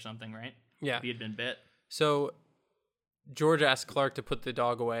infected or something, right? Yeah, if he had been bit. So George asks Clark to put the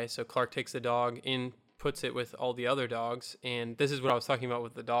dog away. So Clark takes the dog in, puts it with all the other dogs, and this is what I was talking about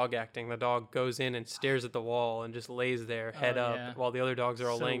with the dog acting. The dog goes in and stares at the wall and just lays there head up while the other dogs are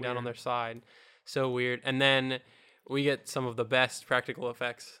all laying down on their side. So weird. And then we get some of the best practical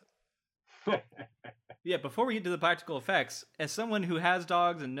effects. Yeah, before we get to the practical effects, as someone who has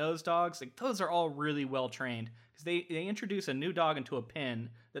dogs and knows dogs, like those are all really well trained because they introduce a new dog into a pen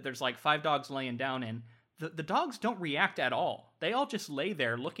that there's like 5 dogs laying down in. The dogs don't react at all. They all just lay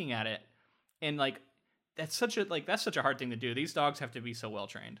there looking at it, and like that's such a hard thing to do. These dogs have to be so well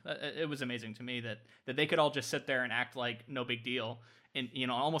trained. It was amazing to me that they could all just sit there and act like no big deal, and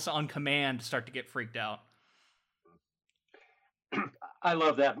almost on command start to get freaked out. I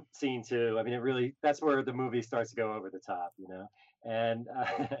love that scene too. I mean, that's where the movie starts to go over the top, and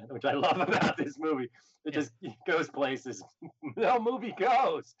which I love about this movie. It just goes places no movie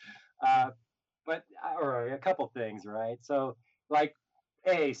goes. Or a couple things, right? So, like,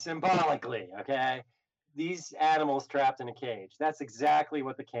 symbolically, okay, these animals trapped in a cage. That's exactly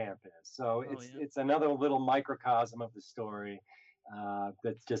what the camp is. So it's another little microcosm of the story.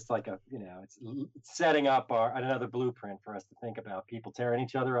 That's just like it's setting up another blueprint for us to think about people tearing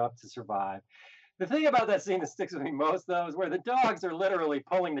each other up to survive. The thing about that scene that sticks with me most, though, is where the dogs are literally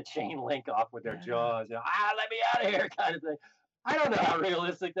pulling the chain link off with their jaws. Let me out of here, kind of thing. I don't know how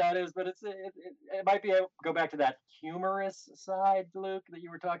realistic that is, but it might be go back to that humorous side, Luke, that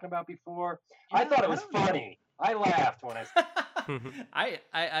you were talking about before. Yeah, I thought it was funny. I laughed when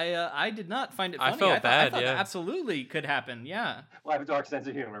I did not find it funny. I felt bad. I thought that absolutely could happen. Yeah. Well, I have a dark sense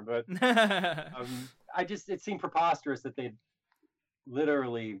of humor, but it seemed preposterous that they'd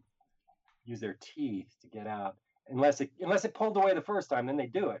literally use their teeth to get out, unless it pulled away the first time, then they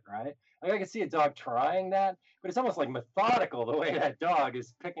do it, right? Like I can see a dog trying that, but it's almost like methodical the way that dog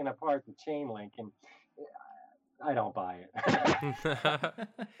is picking apart the chain link, and I don't buy it.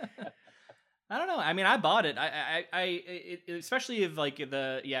 I don't know. I mean, I bought it. I especially if like it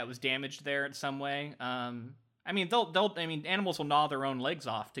was damaged there in some way. I mean, animals will gnaw their own legs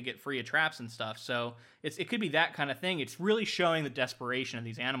off to get free of traps and stuff. So it could be that kind of thing. It's really showing the desperation of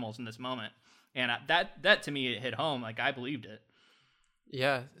these animals in this moment, and that to me it hit home. Like I believed it.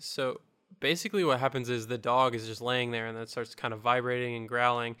 Yeah. So basically what happens is the dog is just laying there and then it starts kind of vibrating and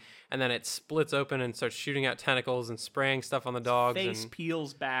growling, and then it splits open and starts shooting out tentacles and spraying stuff on the dog. Face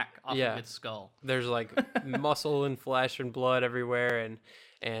peels back off of its skull. There's like muscle and flesh and blood everywhere,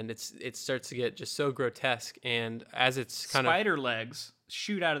 and it starts to get just so grotesque. And as it's kind of spider legs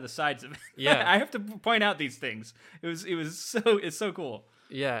shoot out of the sides of it. Yeah. I have to point out these things. It's so cool.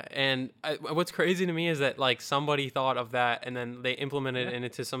 Yeah, and what's crazy to me is that like somebody thought of that and then they implemented it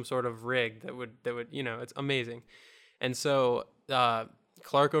into some sort of rig that would it's amazing. And so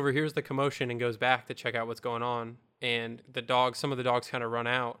Clark overhears the commotion and goes back to check out what's going on, and some of the dogs kind of run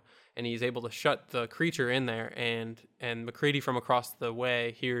out, and he's able to shut the creature in there, and MacReady from across the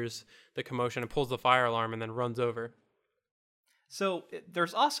way hears the commotion and pulls the fire alarm and then runs over. So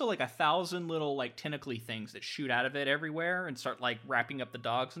there's also like 1,000 little like tentacly things that shoot out of it everywhere and start like wrapping up the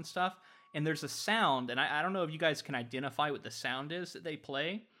dogs and stuff. And there's a sound, and I don't know if you guys can identify what the sound is that they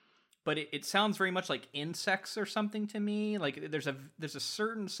play, but it sounds very much like insects or something to me. Like there's a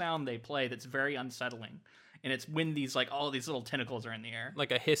certain sound they play that's very unsettling, and it's when these like all these little tentacles are in the air,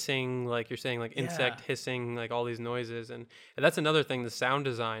 like a hissing, like you're saying, like insect hissing, like all these noises, and that's another thing. The sound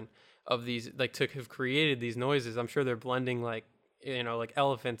design of these, like to have created these noises, I'm sure they're blending like like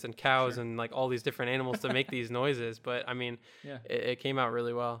elephants and cows and like all these different animals to make these noises. But I mean, it came out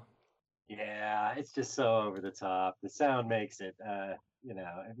really well. Yeah, it's just so over the top. The sound makes it,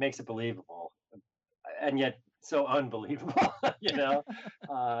 it makes it believable, and yet so unbelievable.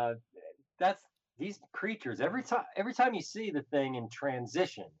 That's these creatures, every time you see the thing in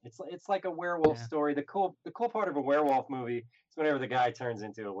transition, it's like a werewolf Yeah. story. The cool part of a werewolf movie is whenever the guy turns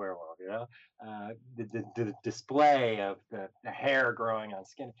into a werewolf, the display of the hair growing on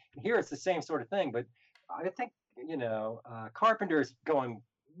skin. Here it's the same sort of thing, but I think Carpenter's going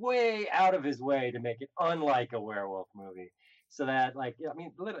way out of his way to make it unlike a werewolf movie, so that, like, I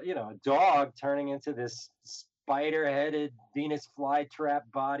mean, a dog turning into this spider-headed Venus flytrap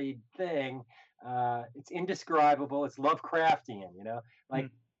bodied thing. It's indescribable. It's Lovecraftian, like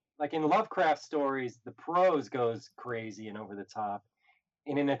Mm. like in Lovecraft stories, the prose goes crazy and over the top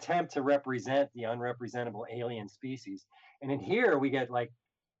in an attempt to represent the unrepresentable alien species. And in here, we get like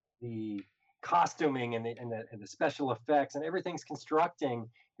the costuming and the special effects, and everything's constructing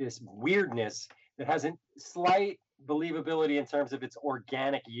this weirdness that has a slight believability in terms of its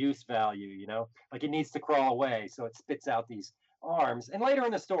organic use value. Like it needs to crawl away, so it spits out these arms. And later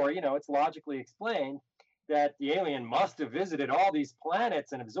in the story, it's logically explained that the alien must have visited all these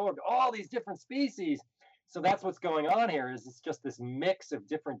planets and absorbed all these different species. So that's what's going on here. Is it's just this mix of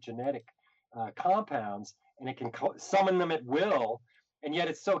different genetic compounds, and it can summon them at will, and yet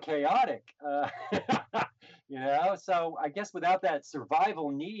it's so chaotic. So I guess without that survival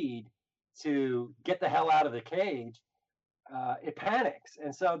need to get the hell out of the cage, it panics.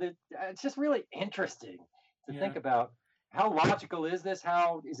 And so it's just really interesting to think Yeah. about, how logical is this?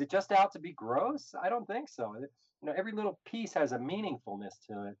 How is it just out to be gross? I don't think so. Every little piece has a meaningfulness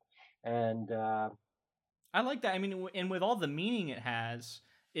to it, and I like that. I mean, and with all the meaning it has,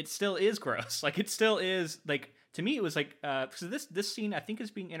 it still is gross. Like it still is like, to me, it was like, so this scene I think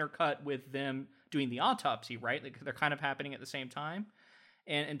is being intercut with them doing the autopsy, right? Like they're kind of happening at the same time,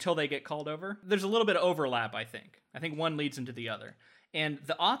 and until they get called over, there's a little bit of overlap. I think one leads into the other, and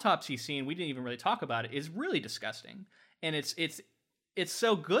the autopsy scene, we didn't even really talk about it, is really disgusting, and it's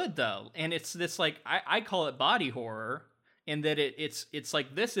so good though, and it's this, like, I call it body horror. And that it's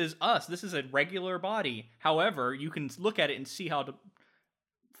like, this is us. This is a regular body. However, you can look at it and see how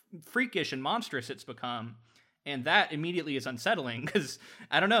freakish and monstrous it's become, and that immediately is unsettling, because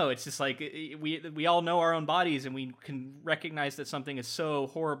I don't know. It's just like, we all know our own bodies, and we can recognize that something is so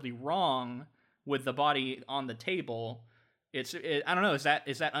horribly wrong with the body on the table. I don't know. Is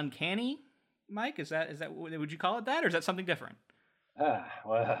that uncanny, Mike? Is that would you call it that, or is that something different?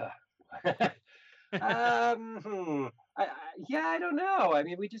 well, yeah, I don't know. I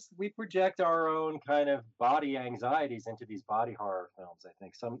mean, we project our own kind of body anxieties into these body horror films. I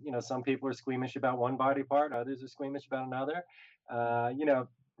think some people are squeamish about one body part, others are squeamish about another.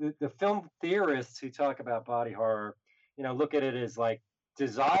 The film theorists who talk about body horror, look at it as like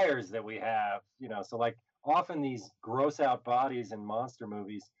desires that we have. So like often these gross out bodies in monster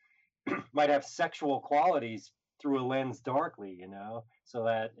movies might have sexual qualities through a lens darkly, so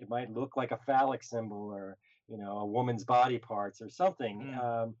that it might look like a phallic symbol, or a woman's body parts or something.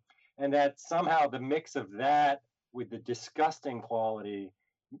 And that somehow the mix of that with the disgusting quality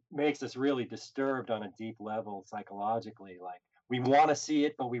makes us really disturbed on a deep level psychologically. Like we want to see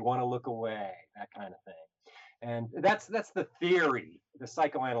it, but we want to look away, that kind of thing. And that's the theory, the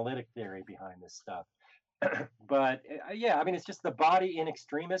psychoanalytic theory behind this stuff. But yeah, I mean, it's just the body in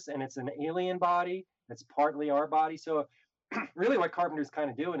extremis, and it's an alien body that's partly our body. So really what Carpenter's kind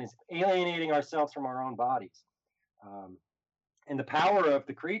of doing is alienating ourselves from our own bodies. And the power of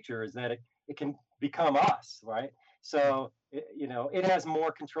the creature is that it can become us, right? So it has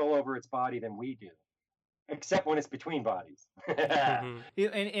more control over its body than we do, except when it's between bodies. Mhm.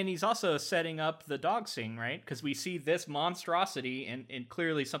 And he's also setting up the dog scene, right? Because we see this monstrosity, and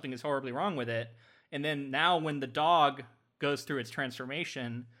clearly something is horribly wrong with it. And then now when the dog goes through its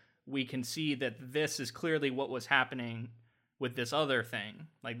transformation, we can see that this is clearly what was happening with this other thing.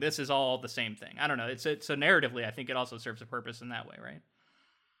 Like, this is all the same thing. I don't know. So narratively, I think it also serves a purpose in that way, right?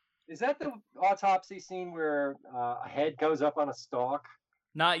 Is that the autopsy scene where a head goes up on a stalk?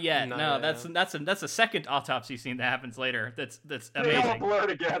 Not yet. Not No, yet, that's a second autopsy scene that happens later. That's They all amazing. blur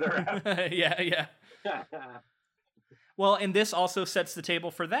together. Yeah. Well, and this also sets the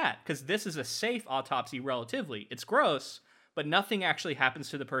table for that, because this is a safe autopsy relatively. It's gross, but nothing actually happens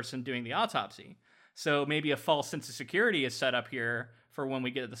to the person doing the autopsy. So maybe a false sense of security is set up here for when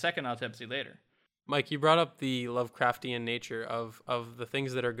we get to the second autopsy later. Mike, you brought up the Lovecraftian nature of the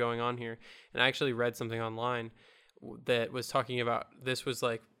things that are going on here, and I actually read something online that was talking about this was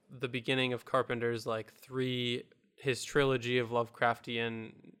like the beginning of Carpenter's his trilogy of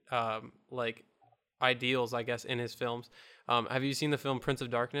Lovecraftian like ideals, I guess, in his films. Have you seen the film Prince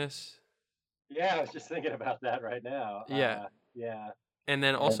of Darkness? Yeah, I was just thinking about that right now. Yeah. Yeah. And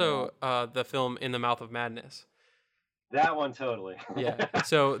then also the film In the Mouth of Madness. That one totally. Yeah.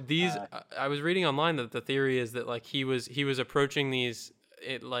 So these, Uh, I was reading online that the theory is that like he was approaching these,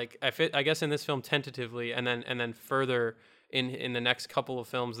 it like I guess in this film tentatively, and then further in the next couple of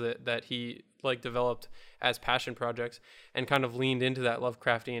films that he like developed as passion projects, and kind of leaned into that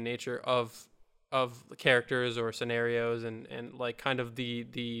Lovecraftian nature of characters or scenarios, and like kind of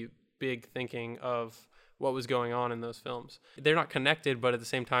the big thinking of what was going on in those films. They're not connected, but at the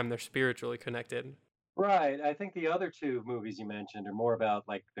same time they're spiritually connected. right. I think the other two movies you mentioned are more about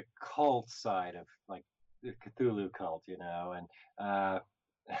like the cult side of like the Cthulhu cult, and uh,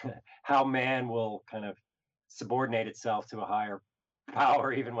 how man will kind of subordinate itself to a higher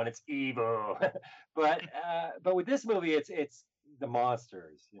power even when it's evil. But with this movie, it's the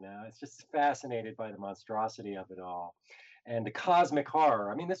monsters. It's just fascinated by the monstrosity of it all, and the cosmic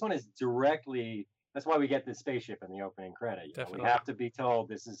horror. I mean, this one is directly. That's why we get this spaceship in the opening credit. We Definitely. have to be told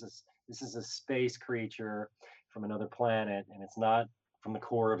this is a space creature from another planet, and it's not from the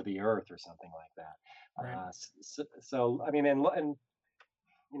core of the Earth or something like that. Right. So I mean, and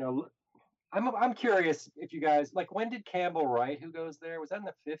you know, I'm curious if you guys like, when did Campbell write Who Goes There? Was that in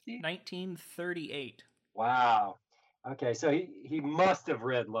the 50s? 1938. Wow. Okay, so he must have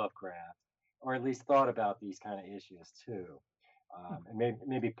read Lovecraft, or at least thought about these kind of issues too, and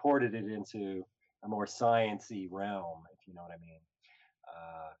maybe ported it into a more sciency realm, if you know what I mean.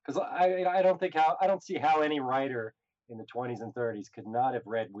 Because I don't see how any writer in the 20s and 30s could not have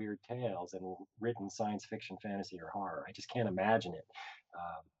read weird tales and written science fiction, fantasy, or horror. I just can't imagine it,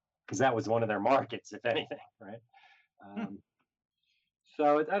 because that was one of their markets, if anything, right? Um,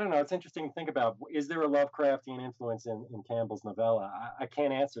 so I don't know. It's interesting to think about. Is there a Lovecraftian influence in Campbell's novella? I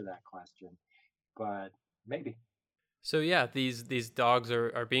can't answer that question, but maybe. So yeah, these dogs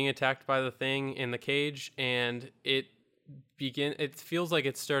are being attacked by the thing in the cage, and it feels like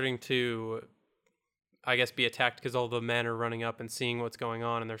it's starting to, I guess, be attacked because all the men are running up and seeing what's going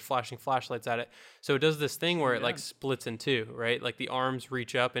on, and they're flashing flashlights at it. So it does this thing where it like splits in two, right? Like the arms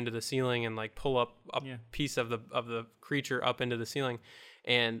reach up into the ceiling and like pull up a piece of the creature up into the ceiling.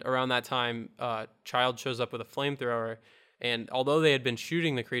 And around that time, Child shows up with a flamethrower. And although they had been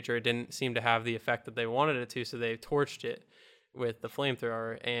shooting the creature, it didn't seem to have the effect that they wanted it to. So they torched it with the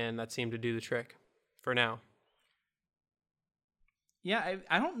flamethrower, and that seemed to do the trick for now. Yeah,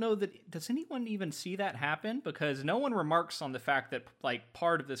 I don't know that. Does anyone even see that happen? Because no one remarks on the fact that like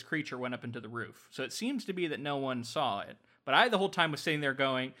part of this creature went up into the roof. So it seems to be that no one saw it. But I the whole time was sitting there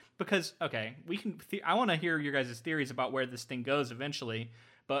going, because okay, we can. I want to hear your guys' theories about where this thing goes eventually.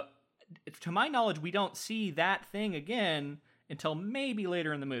 But to my knowledge, we don't see that thing again until maybe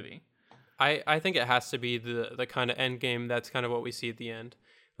later in the movie. I think it has to be the kind of end game. That's kind of what we see at the end.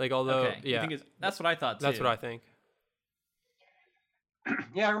 Like, although, okay. yeah, that's what I thought too. That's what I think.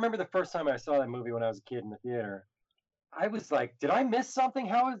 Yeah, I remember the first time I saw that movie when I was a kid in the theater. I was like, did I miss something?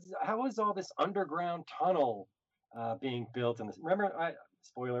 How is all this underground tunnel being built in this? Remember,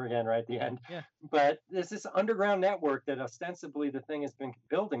 spoiler again, right at the end. Yeah. But there's this underground network that ostensibly the thing has been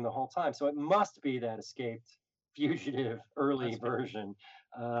building the whole time. So it must be that escaped fugitive early version.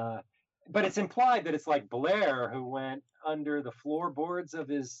 But it's implied that it's like Blair who went under the floorboards of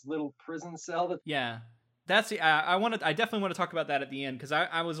his little prison cell. Yeah. That's the. I definitely want to talk about that at the end, because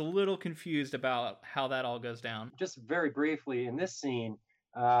I was a little confused about how that all goes down. Just very briefly in this scene,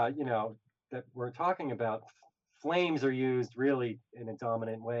 that we're talking about, flames are used really in a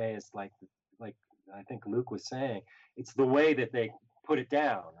dominant way. It's like I think Luke was saying, it's the way that they put it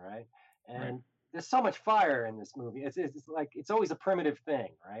down, right? And right. There's so much fire in this movie. It's like it's always a primitive thing,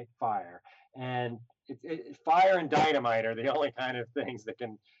 right? Fire, and fire and dynamite are the only kind of things that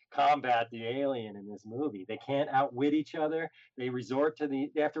can combat the alien in this movie. They can't outwit each other. They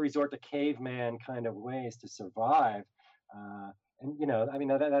have to resort to caveman kind of ways to survive.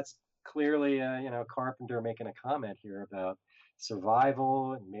 That's clearly Carpenter making a comment here about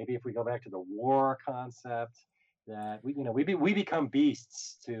survival, and maybe if we go back to the war concept, that we become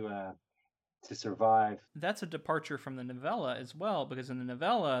beasts to survive. That's a departure from the novella as well, because in the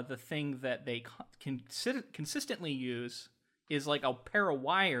novella, the thing that they consistently use is like a pair of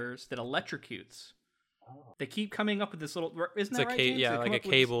wires that electrocutes. Oh. They keep coming up with this little. Isn't that right, James? Yeah, like a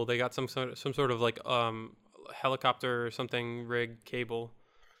cable. They got some sort of like helicopter or something rig cable.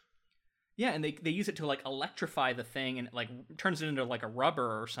 Yeah, and they use it to like electrify the thing, and it like turns it into like a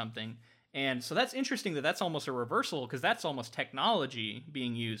rubber or something. And so that's interesting that's almost a reversal, because that's almost technology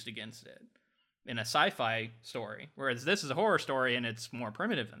being used against it in a sci-fi story, whereas this is a horror story and it's more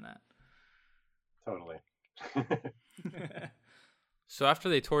primitive than that. Totally. So after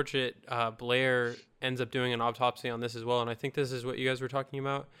they torch it, Blair ends up doing an autopsy on this as well, and I think this is what you guys were talking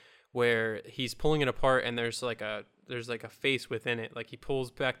about, where he's pulling it apart and there's there's like a face within it. Like he pulls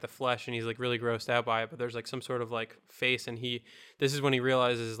back the flesh and he's like really grossed out by it, but there's like some sort of like face, and this is when he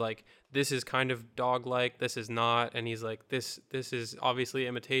realizes like this is kind of dog-like, this is not, and he's like this is obviously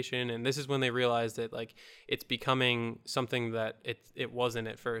imitation, and this is when they realize that like it's becoming something that it wasn't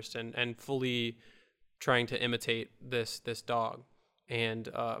at first, and fully trying to imitate this dog. And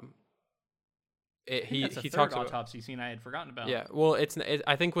he talks about autopsy scene I had forgotten about. Yeah, well,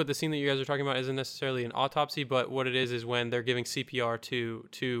 I think what the scene that you guys are talking about isn't necessarily an autopsy, but what it is when they're giving CPR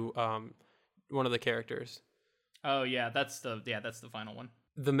to one of the characters. Oh yeah, that's the final one.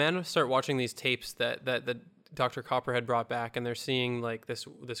 The men start watching these tapes that Dr. Copper had brought back, and they're seeing like this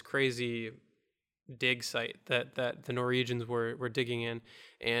crazy dig site that the Norwegians were digging in,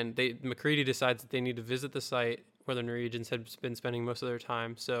 and MacReady decides that they need to visit the site where the Norwegians had been spending most of their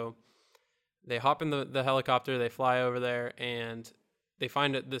time. So they hop in the helicopter, they fly over there, and they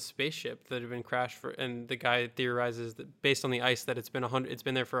find the spaceship that had been crashed and the guy theorizes that based on the ice that it's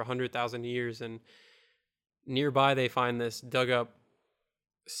been there for 100,000 years, and nearby they find this dug up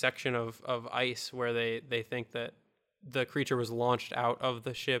section of ice where they think that the creature was launched out of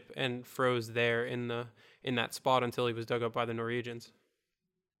the ship and froze there in that spot until he was dug up by the Norwegians.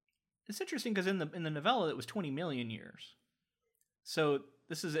 It's interesting because in the novella it was 20 million years. So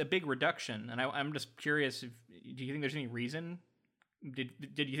this is a big reduction, and I'm just curious, do you think there's any reason? Did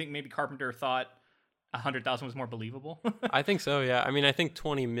you think maybe Carpenter thought 100,000 was more believable? I think so, yeah. I mean, I think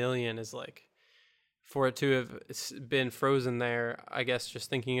 20 million is like, for it to have been frozen there, I guess just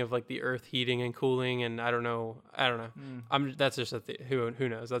thinking of like the earth heating and cooling, and I don't know. That's just who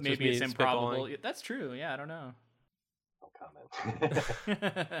knows? That's maybe just me it's improbable. spitballing. That's true. Yeah, I don't know. No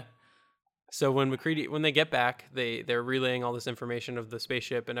comment. So when they get back, they're relaying all this information of the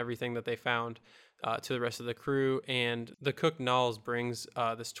spaceship and everything that they found to the rest of the crew. And the cook Knowles brings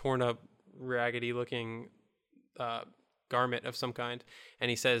this torn up, raggedy looking garment of some kind, and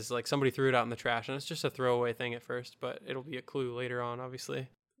he says like somebody threw it out in the trash, and it's just a throwaway thing at first, but it'll be a clue later on, obviously.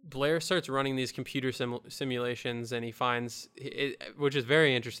 Blair starts running these computer simulations, and he finds it, which is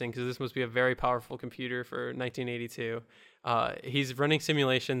very interesting because this must be a very powerful computer for 1982. He's running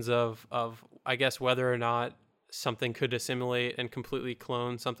simulations of I guess whether or not something could assimilate and completely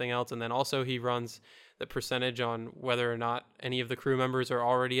clone something else, and then also he runs the percentage on whether or not any of the crew members are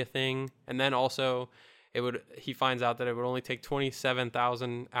already a thing, and then also he finds out that it would only take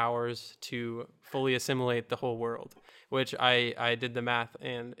 27,000 hours to fully assimilate the whole world, which I did the math,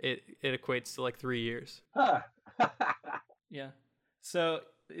 and it equates to like 3 years. Huh. Yeah. So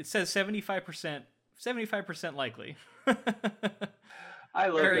it says 75% likely. I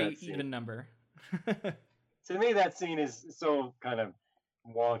love very that scene. even number. To me, that scene is so kind of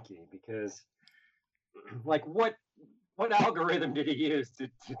wonky because, like, what algorithm did he use to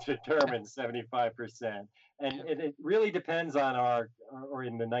determine 75%? And it really depends on or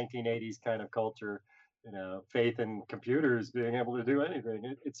in the 1980s kind of culture, faith in computers being able to do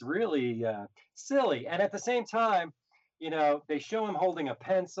anything. It's really silly. And at the same time, they show him holding a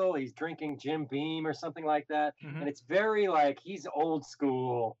pencil. He's drinking Jim Beam or something like that. Mm-hmm. And it's very like he's old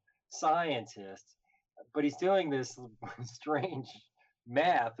school scientist, but he's doing this strange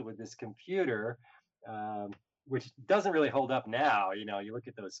math with this computer, which doesn't really hold up now. You look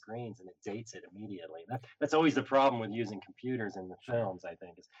at those screens and it dates it immediately. That's always the problem with using computers in the films, I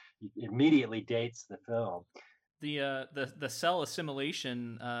think, is it immediately dates the film. The cell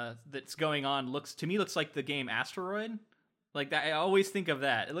assimilation that's going on looks like the game Asteroid. Like that, I always think of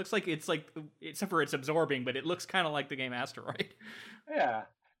that. It looks like except for it's absorbing, but it looks kind of like the game Asteroid. Yeah,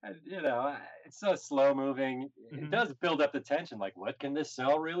 it's so slow moving. Mm-hmm. It does build up the tension. Like, what can this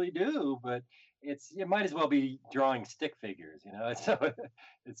cell really do? But it might as well be drawing stick figures.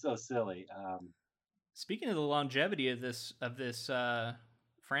 It's so silly. Speaking of the longevity of this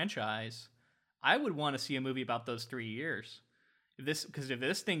franchise, I would want to see a movie about those 3 years. Because if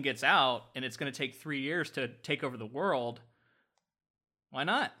this thing gets out and it's going to take 3 years to take over the world, why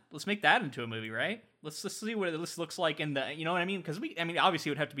not? Let's make that into a movie, right? Let's see what this looks like in the, you know what I mean? Because obviously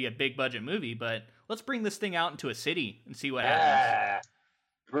it would have to be a big budget movie, but let's bring this thing out into a city and see what happens.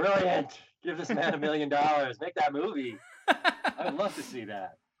 Brilliant! Give this man $1 million. Make that movie. I would love to see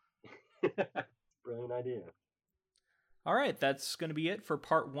that. Brilliant idea. All right, that's going to be it for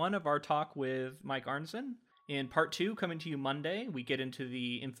part 1 of our talk with Mike Arnzen. In part 2, coming to you Monday, we get into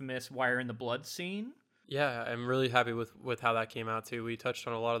the infamous Wire in the Blood scene. Yeah, I'm really happy with how that came out too. We touched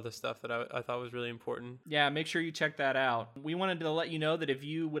on a lot of the stuff that I thought was really important. Yeah, make sure you check that out. We wanted to let you know that if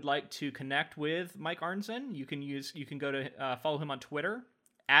you would like to connect with Mike Arnzen, you can go to follow him on Twitter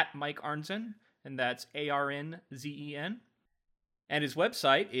at Mike Arnzen, and that's ARNZEN. And his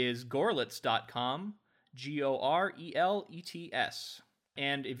website is gorlitz.com, Gorelets.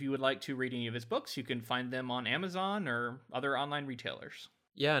 And if you would like to read any of his books, you can find them on Amazon or other online retailers.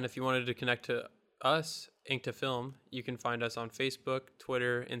 Yeah, and if you wanted to connect to us, Ink to Film, you can find us on Facebook,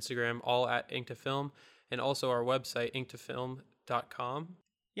 Twitter, Instagram, all at Ink to Film, and also our website, inktofilm.com.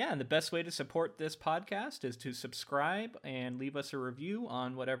 Yeah, and the best way to support this podcast is to subscribe and leave us a review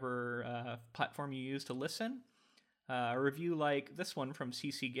on whatever platform you use to listen. A review like this one from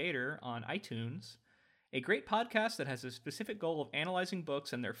CC Gator on iTunes. A great podcast that has a specific goal of analyzing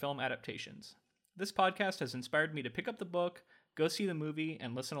books and their film adaptations. This podcast has inspired me to pick up the book, go see the movie,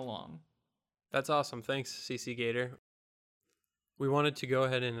 and listen along. That's awesome. Thanks, CC Gator. We wanted to go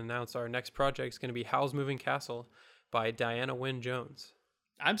ahead and announce our next project is going to be Howl's Moving Castle by Diana Wynne Jones.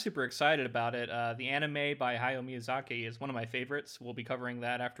 I'm super excited about it. The anime by Hayao Miyazaki is one of my favorites. We'll be covering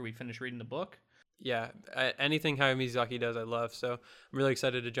that after we finish reading the book. Yeah, anything Hayao Miyazaki does, I love. So I'm really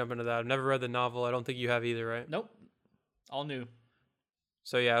excited to jump into that. I've never read the novel. I don't think you have either, right? Nope. All new.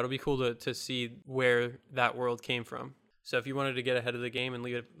 So yeah, it'll be cool to see where that world came from. So if you wanted to get ahead of the game and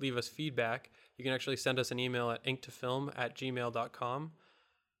leave us feedback, you can actually send us an email at inktofilm@gmail.com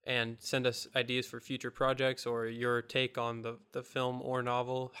and send us ideas for future projects or your take on the film or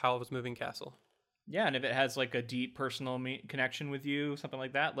novel, Howl's Moving Castle. Yeah, and if it has like a deep personal connection with you, something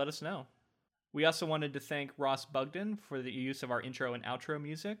like that, let us know. We also wanted to thank Ross Bugden for the use of our intro and outro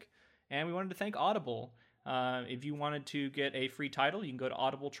music, and we wanted to thank Audible. If you wanted to get a free title, you can go to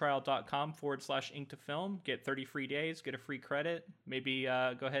audibletrial.com/inktofilm, get 30 free days, get a free credit, maybe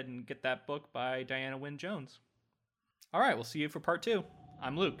go ahead and get that book by Diana Wynne Jones. All right, we'll see you for part 2.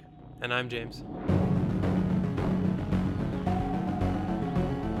 I'm Luke. And I'm James.